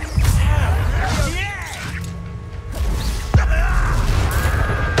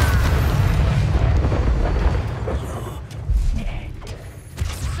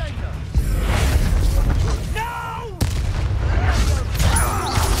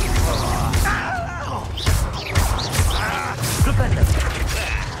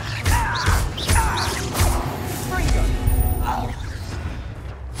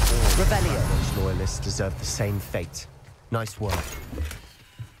 Those loyalists deserve the same fate. Nice work.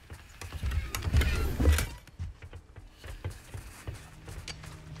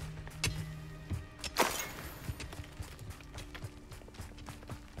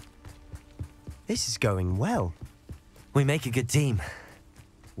 This is going well. We make a good team.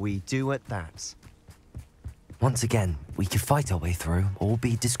 We do at that. Once again, we could fight our way through or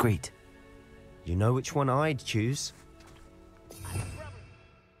be discreet. You know which one I'd choose.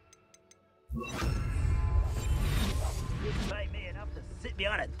 You pay me enough to sit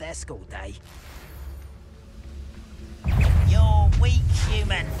behind a desk all day. You're weak,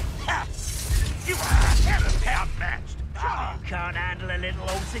 human. You are 10-pound matched. You can't handle a little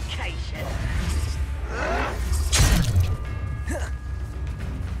altercation.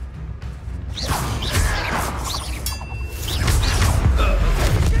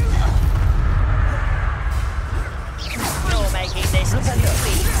 You're making this too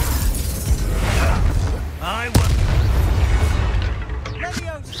easy. I will.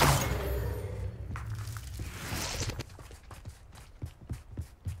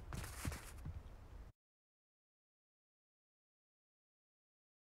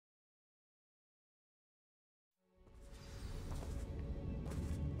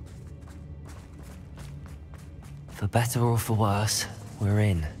 For better or for worse, we're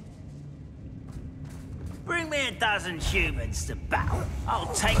in. Bring me a dozen humans to battle.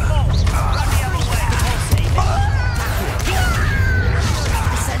 I'll take them all. Run the other way.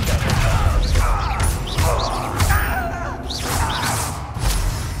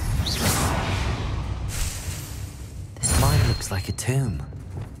 This mine looks like a tomb.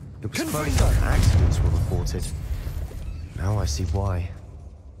 It was first time accidents were reported. Now I see why.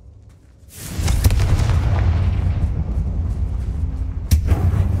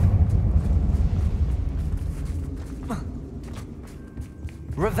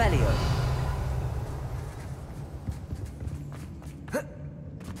 Revelio.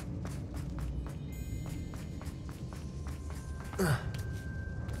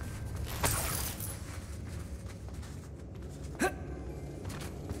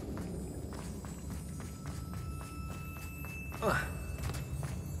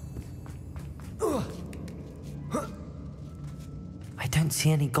 I don't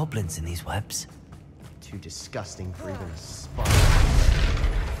see any goblins in these webs. Too disgusting for even a spider.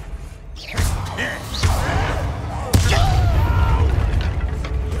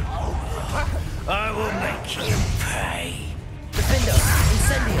 I will make you pay. Defender,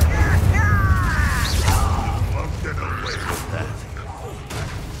 Incendio. Won't get away with that.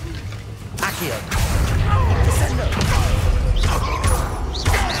 Accio. Descendo.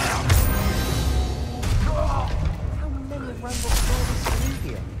 How many Ranrock brothers are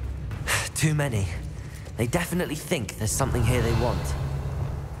here? Too many. They definitely think there's something here they want.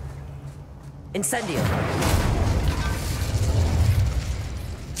 Incendio.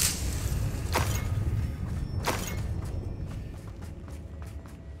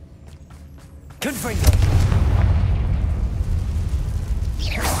 Confringo.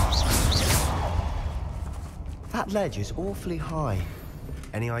 That ledge is awfully high.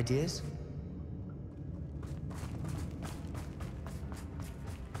 Any ideas?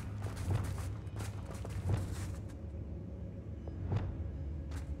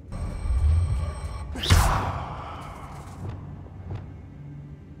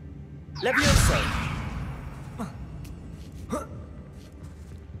 Levioso.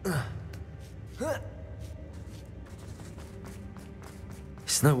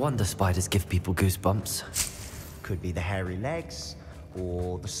 It's no wonder spiders give people goosebumps. Could be the hairy legs,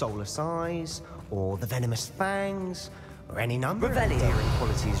 or the soulless eyes, or the venomous fangs, or any number of endearing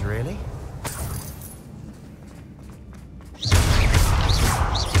qualities, really.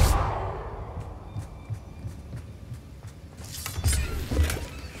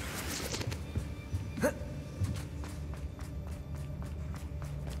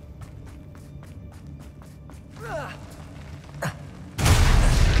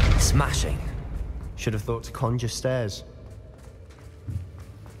 Smashing. Should have thought to conjure stairs.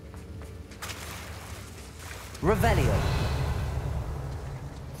 Revelio.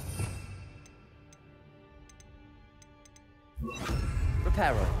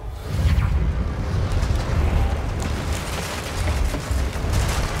 Reparo.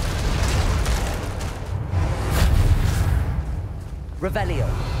 Revelio.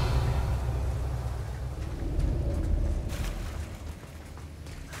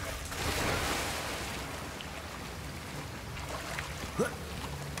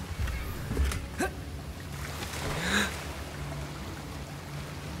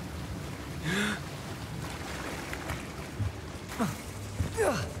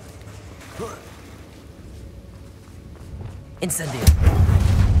 Incendio.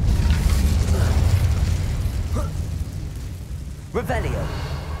 Revelio.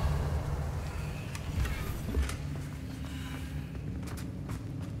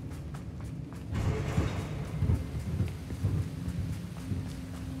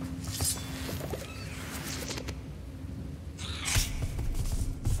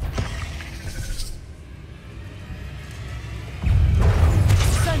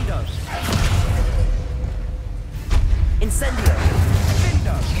 Incendio!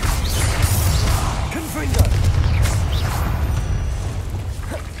 Defender! Confringo!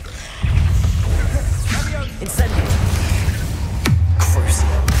 Incendio!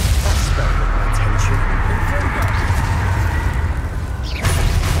 Crucible! That spell got my attention.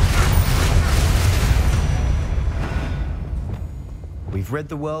 We've rid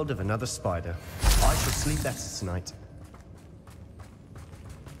the world of another spider. I shall sleep better tonight.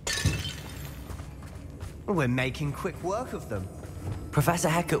 We're making quick work of them. Professor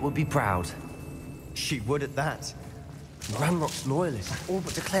Hecat would be proud. She would at that. Ranrock's loyalists all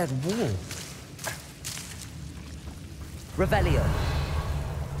but declared war. Revelio.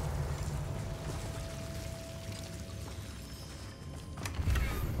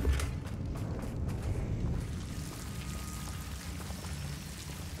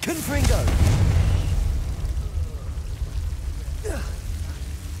 Confringo.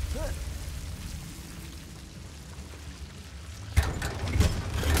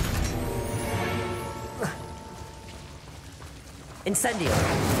 Incendio!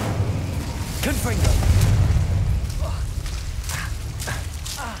 Confringo!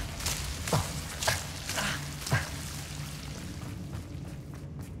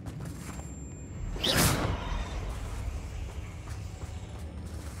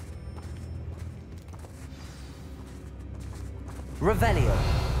 Revelio!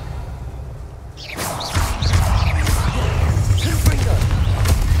 Confringo!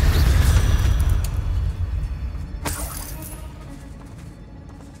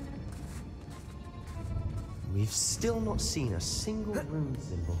 We've still not seen a single rune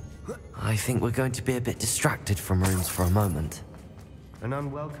symbol. I think we're going to be a bit distracted from runes for a moment. An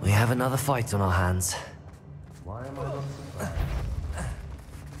unwelcome... We have another fight on our hands. Why am I not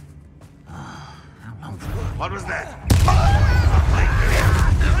surprised? What was that?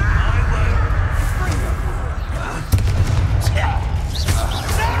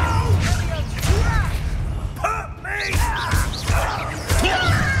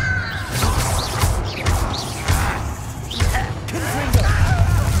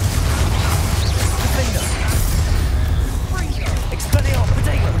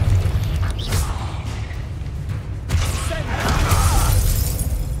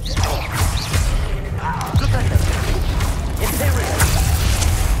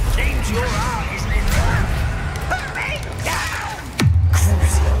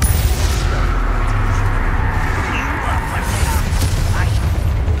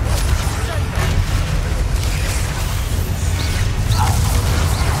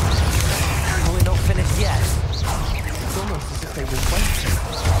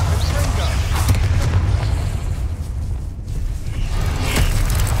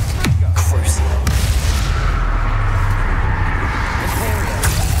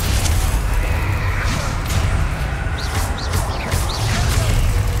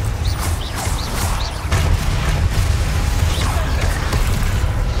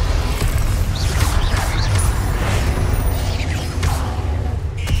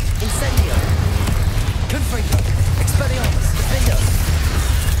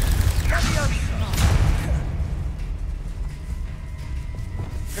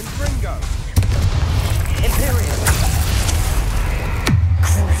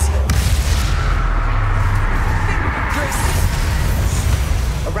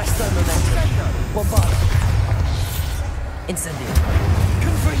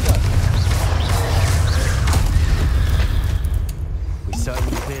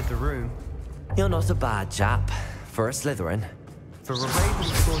 You're not a bad chap. For a Slytherin. For a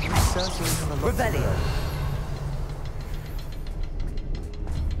Ravenclaw, you certainly have a lot. Revelio!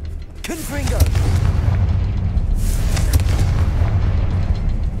 Confringo!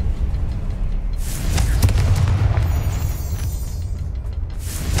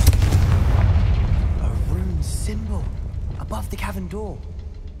 A rune symbol above the cavern door.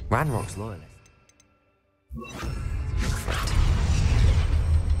 Ranrock's loyalist. Look for it.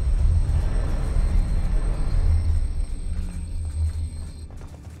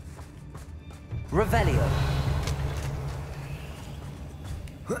 Revelio.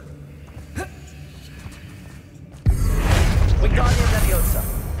 Wingardium Leviosa.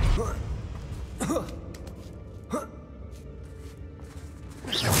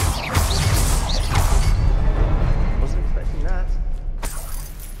 Wasn't expecting that.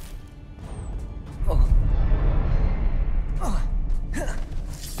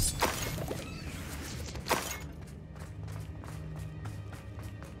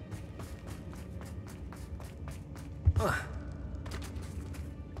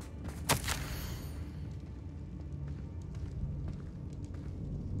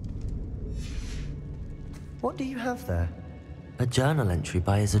 What do you have there? A journal entry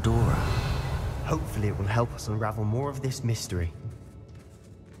by Isadora. Hopefully it will help us unravel more of this mystery.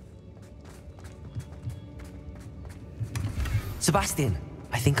 Sebastian,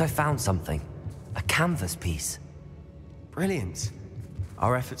 I think I found something. A canvas piece. Brilliant.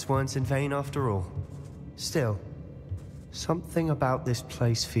 Our efforts weren't in vain after all. Still, something about this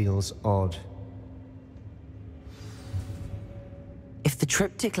place feels odd. If the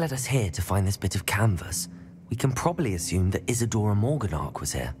triptych led us here to find this bit of canvas, we can probably assume that Isadora Morganach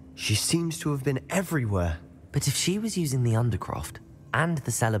was here. She seems to have been everywhere. But if she was using the Undercroft, and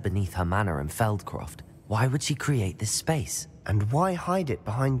the cellar beneath her manor in Feldcroft, why would she create this space? And why hide it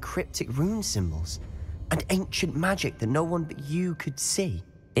behind cryptic rune symbols? And ancient magic that no one but you could see?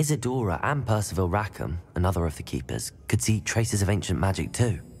 Isadora and Percival Rackham, another of the Keepers, could see traces of ancient magic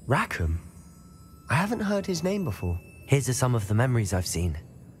too. Rackham? I haven't heard his name before. Here's are some of the memories I've seen.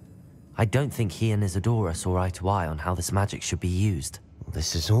 I don't think he and Isadora saw eye to eye on how this magic should be used.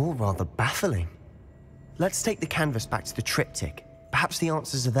 This is all rather baffling. Let's take the canvas back to the triptych. Perhaps the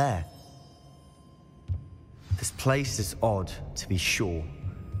answers are there. This place is odd, to be sure,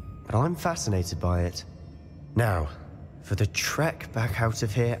 but I'm fascinated by it. Now, for the trek back out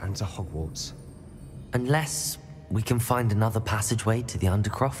of here and to Hogwarts. Unless we can find another passageway to the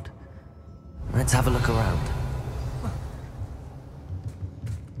Undercroft. Let's have a look around.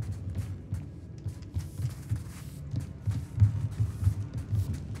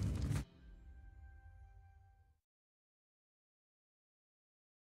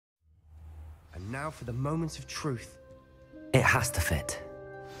 And now for the moment of truth. It has to fit.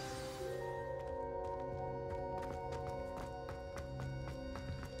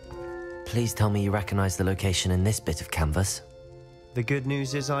 Please tell me you recognize the location in this bit of canvas. The good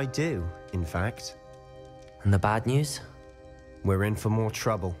news is I do, in fact. And the bad news? We're in for more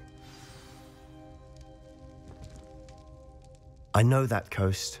trouble. I know that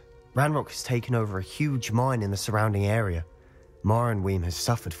coast. Ranrock has taken over a huge mine in the surrounding area. Marrenweem has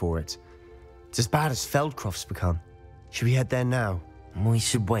suffered for it. It's as bad as Feldcroft's become. Should we head there now? We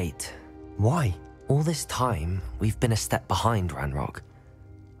should wait. Why? All this time, we've been a step behind Ranrock.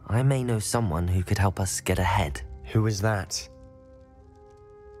 I may know someone who could help us get ahead. Who is that?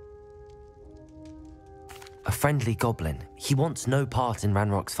 A friendly goblin. He wants no part in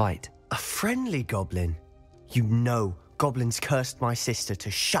Ranrock's fight. A friendly goblin? You know, goblins cursed my sister to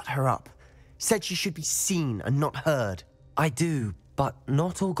shut her up. Said she should be seen and not heard. I do, but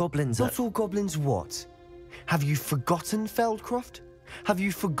not all goblins are... Not all goblins what? Have you forgotten Feldcroft? Have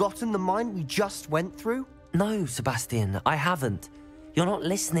you forgotten the mine we just went through? No, Sebastian, I haven't. You're not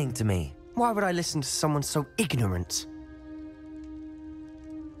listening to me. Why would I listen to someone so ignorant?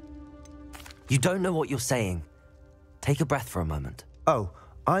 You don't know what you're saying. Take a breath for a moment. Oh,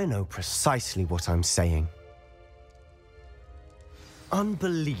 I know precisely what I'm saying.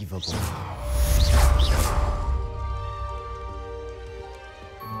 Unbelievable.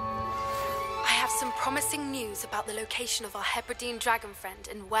 I have some promising news about the location of our Hebridean dragon friend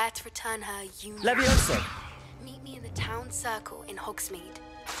and where to return her, you know. Leviosa! Meet me in the town circle in Hogsmeade.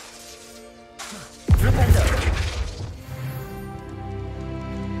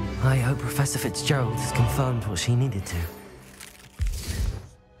 I hope Professor Fitzgerald has confirmed what she needed to.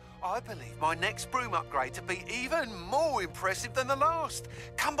 I believe my next broom upgrade to be even more impressive than the last.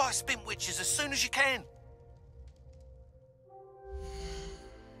 Come by Spintwitches as soon as you can.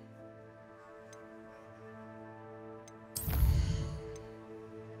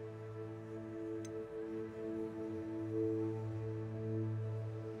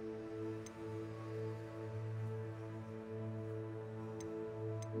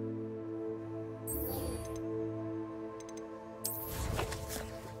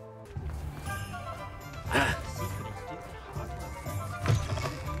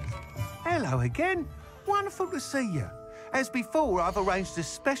 Hello again. Wonderful to see you. As before, I've arranged a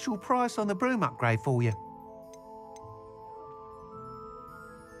special price on the broom upgrade for you.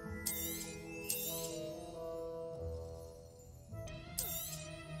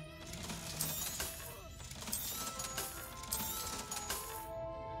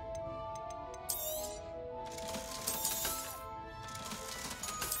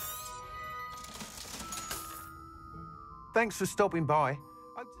 Thanks for stopping by.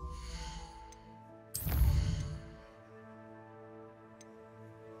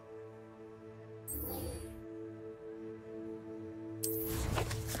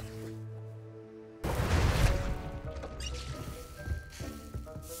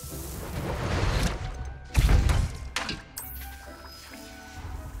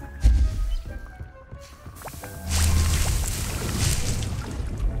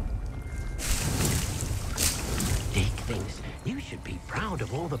 You should be proud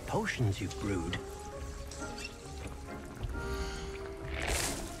of all the potions you've brewed.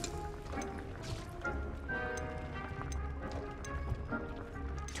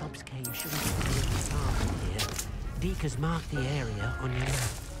 Tobbs Cave shouldn't be really far from here. Deke has marked the area on your map.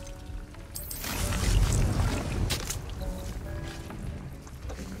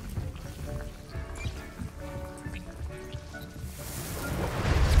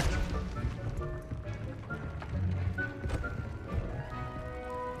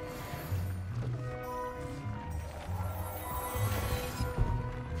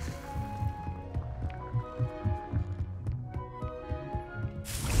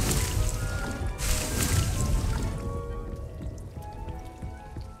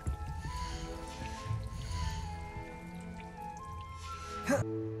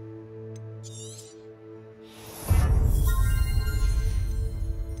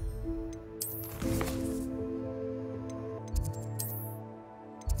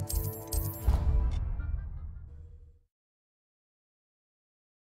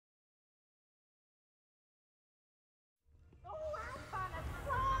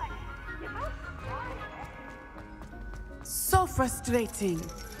 So frustrating.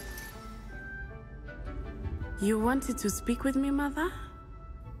 You wanted to speak with me, Mother?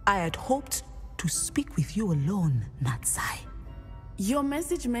 I had hoped to speak with you alone, Natsai. Your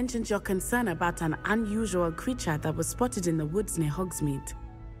message mentioned your concern about an unusual creature that was spotted in the woods near Hogsmeade.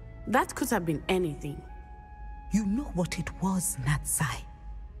 That could have been anything. You know what it was, Natsai.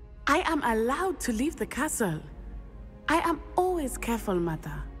 I am allowed to leave the castle. I am always careful,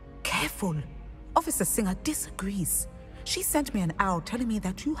 Mother. Careful? Officer Singer disagrees. She sent me an owl telling me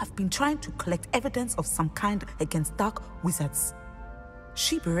that you have been trying to collect evidence of some kind against dark wizards.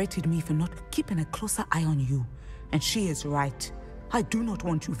 She berated me for not keeping a closer eye on you, and she is right. I do not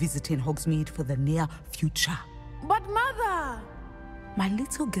want you visiting Hogsmeade for the near future. But Mother! My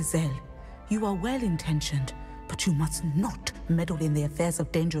little gazelle, you are well-intentioned, but you must not meddle in the affairs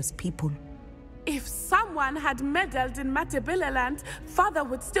of dangerous people. If someone had meddled in Matabeleland, Father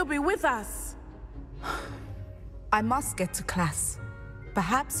would still be with us. I must get to class.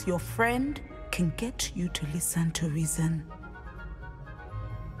 Perhaps your friend can get you to listen to reason.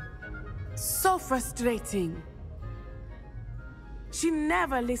 So frustrating. She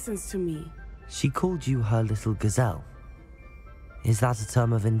never listens to me. She called you her little gazelle. Is that a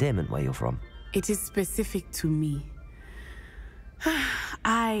term of endearment where you're from? It is specific to me.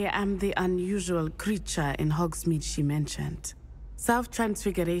 I am the unusual creature in Hogsmeade she mentioned.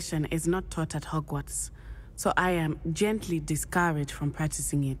 Self-transfiguration is not taught at Hogwarts, so I am gently discouraged from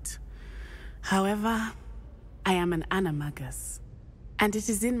practicing it. However, I am an animagus, and it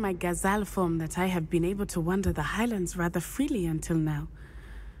is in my gazelle form that I have been able to wander the Highlands rather freely until now,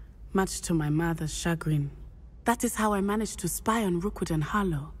 much to my mother's chagrin. That is how I managed to spy on Rookwood and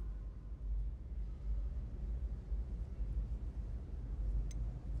Harlow.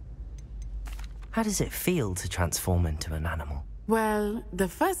 How does it feel to transform into an animal? Well, the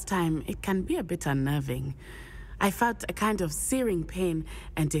first time, it can be a bit unnerving. I felt a kind of searing pain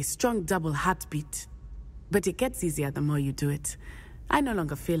and a strong double heartbeat. But it gets easier the more you do it. I no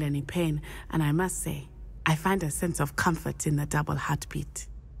longer feel any pain, and I must say, I find a sense of comfort in the double heartbeat.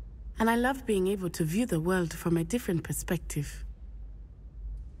 And I love being able to view the world from a different perspective.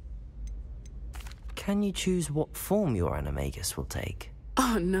 Can you choose what form your animagus will take?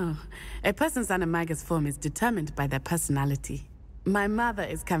 Oh no, a person's animagus form is determined by their personality. My mother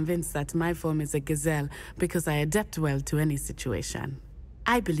is convinced that my form is a gazelle because I adapt well to any situation.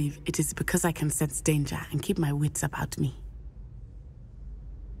 I believe it is because I can sense danger and keep my wits about me.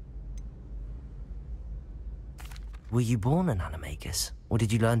 Were you born an animagus, or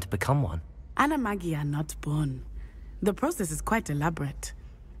did you learn to become one? Animagi are not born. The process is quite elaborate.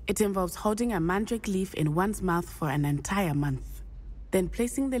 It involves holding a mandrake leaf in one's mouth for an entire month, then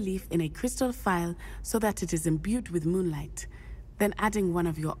placing the leaf in a crystal phial so that it is imbued with moonlight, then adding one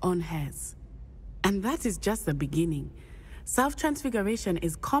of your own hairs. And that is just the beginning. Self-transfiguration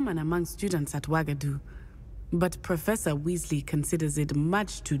is common among students at Wagadu, but Professor Weasley considers it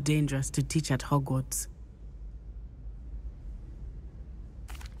much too dangerous to teach at Hogwarts.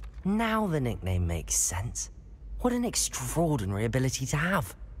 Now the nickname makes sense. What an extraordinary ability to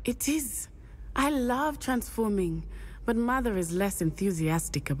have. It is. I love transforming, but Mother is less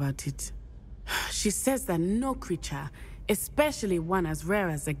enthusiastic about it. She says that no creature, especially one as rare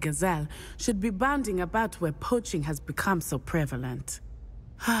as a gazelle, should be bounding about where poaching has become so prevalent.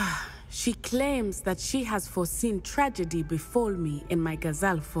 She claims that she has foreseen tragedy befall me in my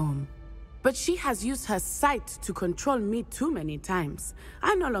gazelle form. But she has used her sight to control me too many times.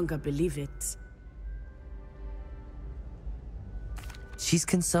 I no longer believe it. She's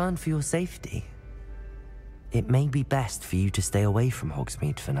concerned for your safety. It may be best for you to stay away from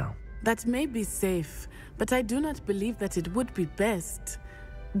Hogsmeade for now. That may be safe, but I do not believe that it would be best.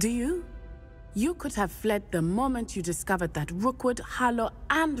 Do you? You could have fled the moment you discovered that Rookwood, Harlow,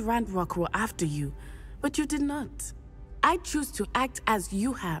 and Ranrock were after you, but you did not. I choose to act as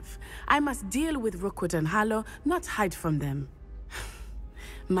you have. I must deal with Rookwood and Harlow, not hide from them.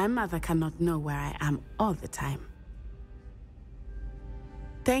 My mother cannot know where I am all the time.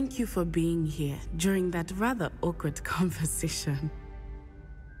 Thank you for being here during that rather awkward conversation.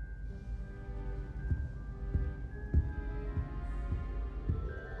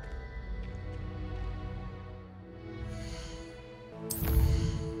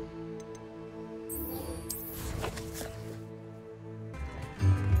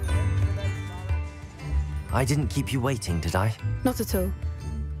 I didn't keep you waiting, did I? Not at all.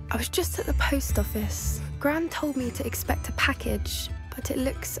 I was just at the post office. Gran told me to expect a package, but it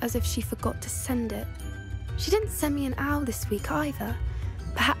looks as if she forgot to send it. She didn't send me an owl this week either.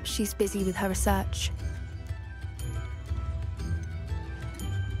 Perhaps she's busy with her research.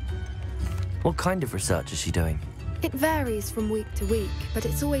 What kind of research is she doing? It varies from week to week, but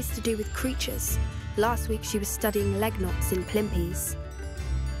it's always to do with creatures. Last week she was studying leg knots in plimpies.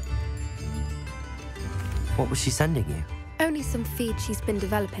 What was she sending you? Only some feed she's been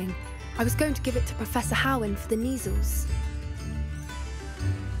developing. I was going to give it to Professor Howen for the measles.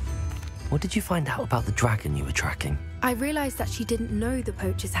 What did you find out about the dragon you were tracking? I realised that she didn't know the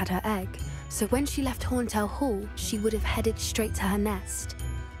poachers had her egg, so when she left Horntail Hall, she would have headed straight to her nest.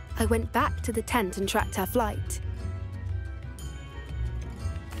 I went back to the tent and tracked her flight.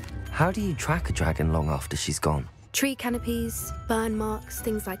 How do you track a dragon long after she's gone? Tree canopies, burn marks,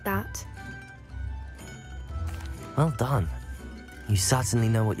 things like that. Well done. You certainly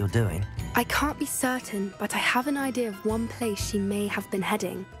know what you're doing. I can't be certain, but I have an idea of one place she may have been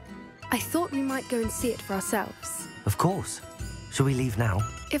heading. I thought we might go and see it for ourselves. Of course. Shall we leave now?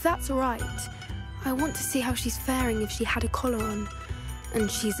 If that's all right. I want to see how she's faring if she had a collar on.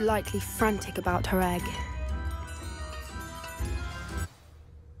 And she's likely frantic about her egg.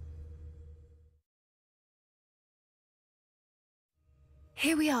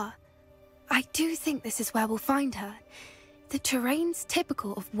 Here we are. I do think this is where we'll find her. The terrain's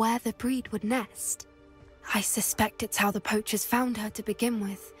typical of where the breed would nest. I suspect it's how the poachers found her to begin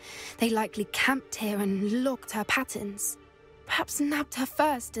with. They likely camped here and logged her patterns. Perhaps nabbed her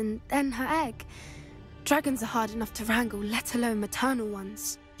first and then her egg. Dragons are hard enough to wrangle, let alone maternal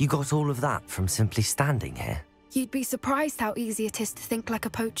ones. You got all of that from simply standing here? You'd be surprised how easy it is to think like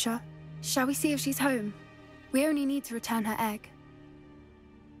a poacher. Shall we see if she's home? We only need to return her egg.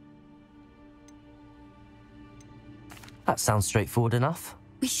 That sounds straightforward enough.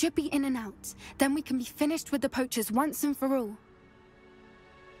 We should be in and out. Then we can be finished with the poachers once and for all.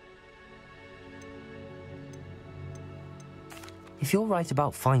 If you're right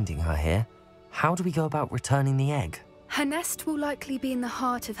about finding her here, how do we go about returning the egg? Her nest will likely be in the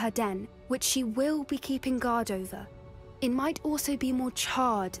heart of her den, which she will be keeping guard over. It might also be more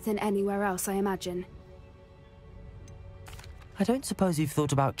charred than anywhere else, I imagine. I don't suppose you've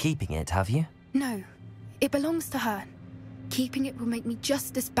thought about keeping it, have you? No. It belongs to her. Keeping it will make me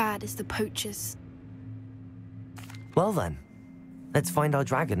just as bad as the poachers. Well then, let's find our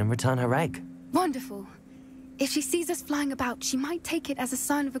dragon and return her egg. Wonderful. If she sees us flying about, she might take it as a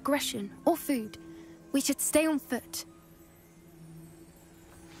sign of aggression or food. We should stay on foot.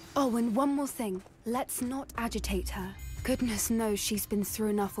 Oh, and one more thing. Let's not agitate her. Goodness knows she's been through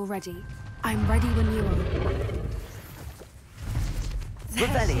enough already. I'm ready when you are.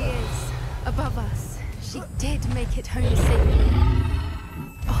 There she is, above us. She did make it home safely.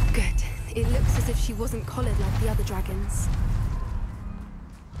 Oh, good. It looks as if she wasn't collared like the other dragons.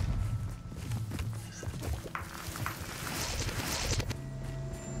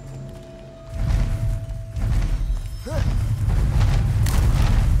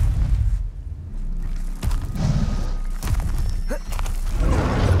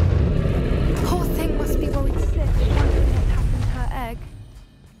 Poor thing must be worried sick, wondering what happened to her egg.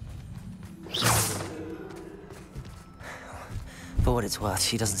 For what it's worth,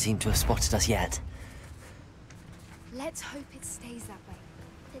 she doesn't seem to have spotted us yet. Let's hope it stays that way.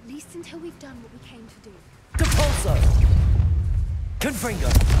 At least until we've done what we came to do. Depulso!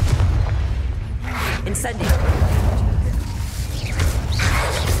 Confringo! Incendio!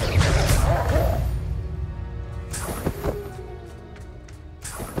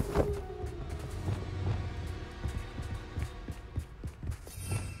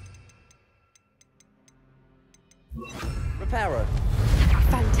 Reparo.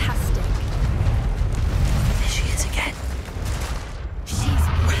 Fantastic. There she is again. She's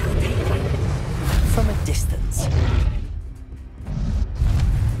breathtaking. From a distance.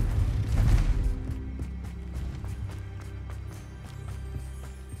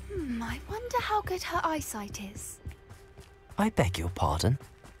 I wonder how good her eyesight is. I beg your pardon?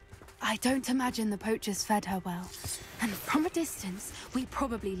 I don't imagine the poachers fed her well. And from a distance, we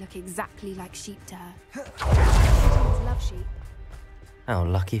probably look exactly like sheep to her. Humans love sheep. How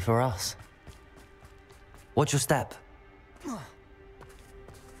lucky for us. Watch your step.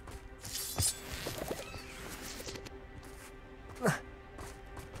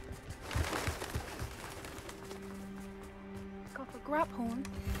 Got a grab horn.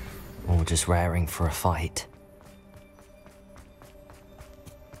 Or just raring for a fight.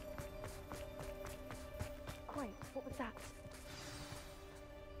 Wait, what was that?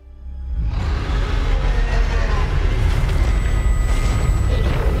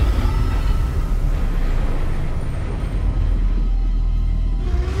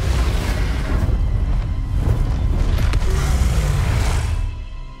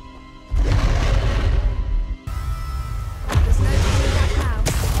 There's no turning back now.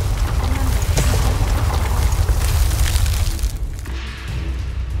 Remember,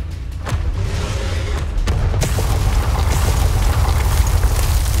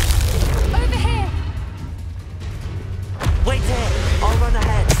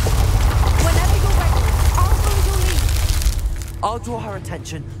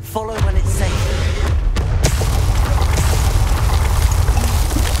 attention. Follow when it's safe.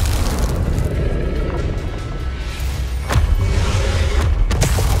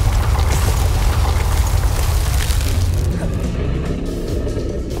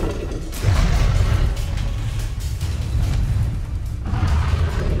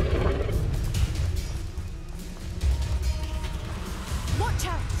 Watch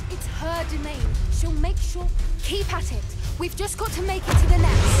out! It's her domain. She'll make sure... Keep at it. We've just got to make it to the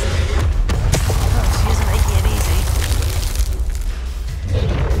nest. Oh, she isn't making it easy.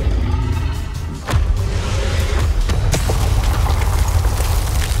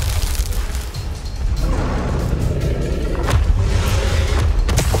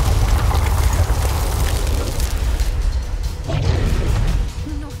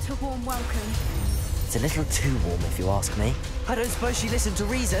 Not a warm welcome. It's a little too warm, if you ask me. I don't suppose she listened to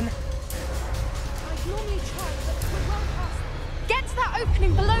reason. I'd normally try, but we're well past. Get to that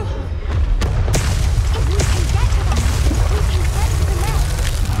opening below her. If we can get to that, we can get to the nest.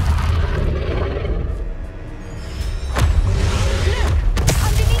 Look!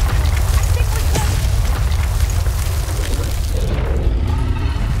 Underneath her. I think we're close.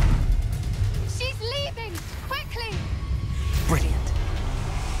 She's leaving! Quickly! Brilliant.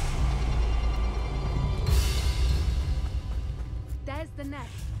 There's the nest.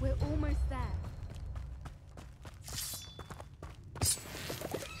 We're almost there.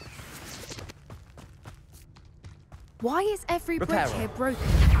 Why is every bridge Reparo. here broken?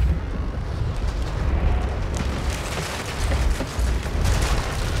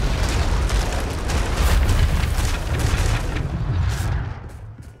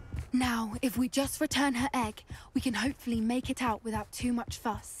 Now, if we just return her egg, we can hopefully make it out without too much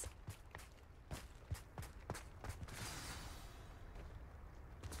fuss.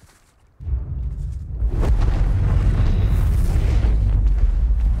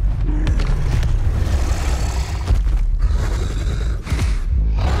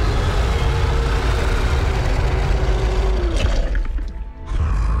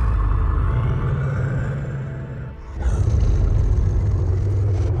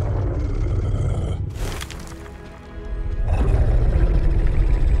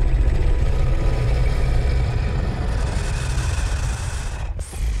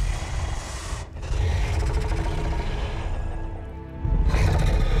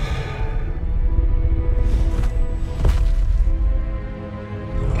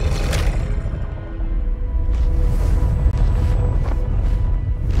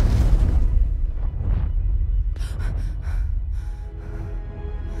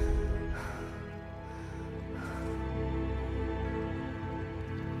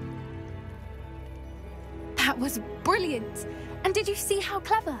 That was brilliant! And did you see how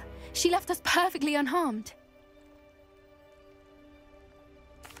clever? She left us perfectly unharmed.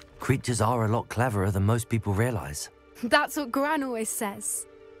 Creatures are a lot cleverer than most people realize. That's what Gran always says.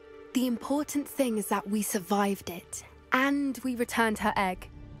 The important thing is that we survived it, and we returned her egg.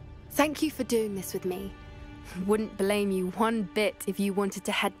 Thank you for doing this with me. Wouldn't blame you one bit if you wanted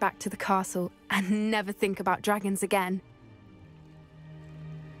to head back to the castle and never think about dragons again.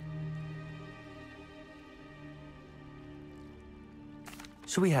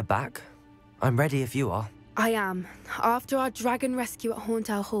 Shall we head back? I'm ready if you are. I am. After our dragon rescue at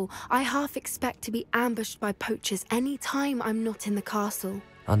Hauntow Hall, I half expect to be ambushed by poachers any time I'm not in the castle.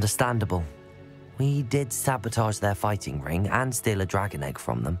 Understandable. We did sabotage their fighting ring and steal a dragon egg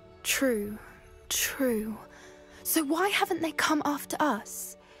from them. True. True. So why haven't they come after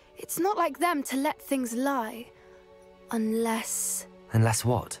us? It's not like them to let things lie. Unless... Unless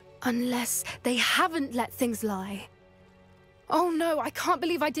what? Unless they haven't let things lie. Oh no, I can't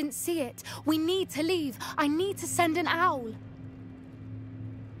believe I didn't see it. We need to leave. I need to send an owl.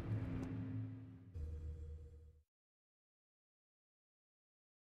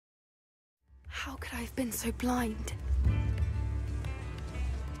 How could I have been so blind?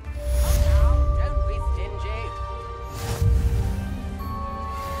 Don't be stingy.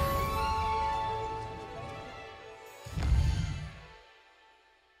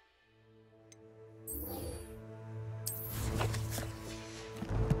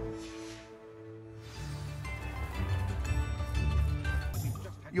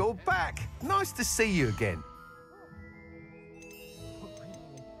 You're back. Nice to see you again.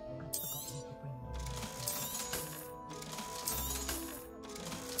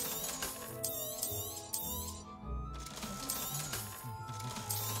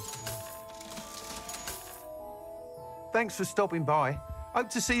 Thanks for stopping by. Hope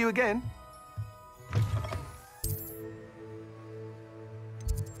to see you again.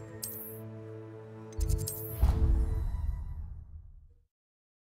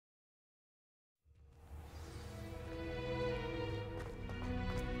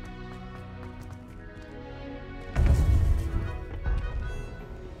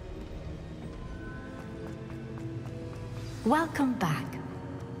 Welcome back.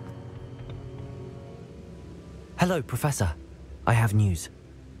 Hello, Professor. I have news.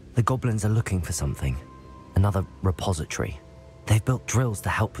 The goblins are looking for something. Another repository. They've built drills to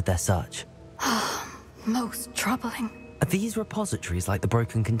help with their search. Most troubling. Are these repositories like the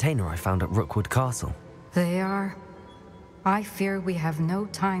broken container I found at Rookwood Castle? They are. I fear we have no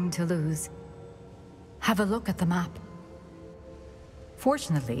time to lose. Have a look at the map.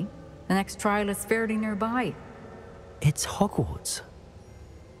 Fortunately, the next trial is fairly nearby. It's Hogwarts.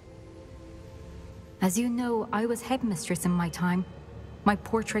 As you know, I was headmistress in my time. My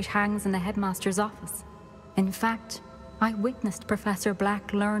portrait hangs in the headmaster's office. In fact, I witnessed Professor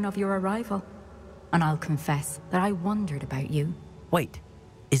Black learn of your arrival. And I'll confess that I wondered about you. Wait,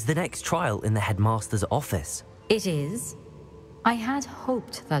 is the next trial in the headmaster's office? It is. I had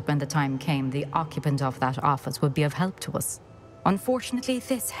hoped that when the time came, the occupant of that office would be of help to us. Unfortunately,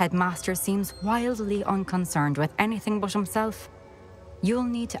 this headmaster seems wildly unconcerned with anything but himself. You'll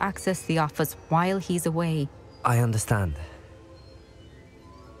need to access the office while he's away. I understand.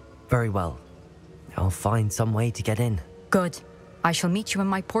 Very well. I'll find some way to get in. Good. I shall meet you in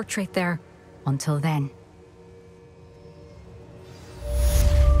my portrait there. Until then.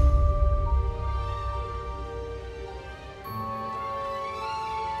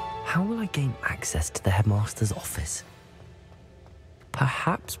 How will I gain access to the headmaster's office?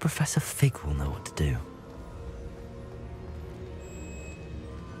 Perhaps Professor Fig will know what to do.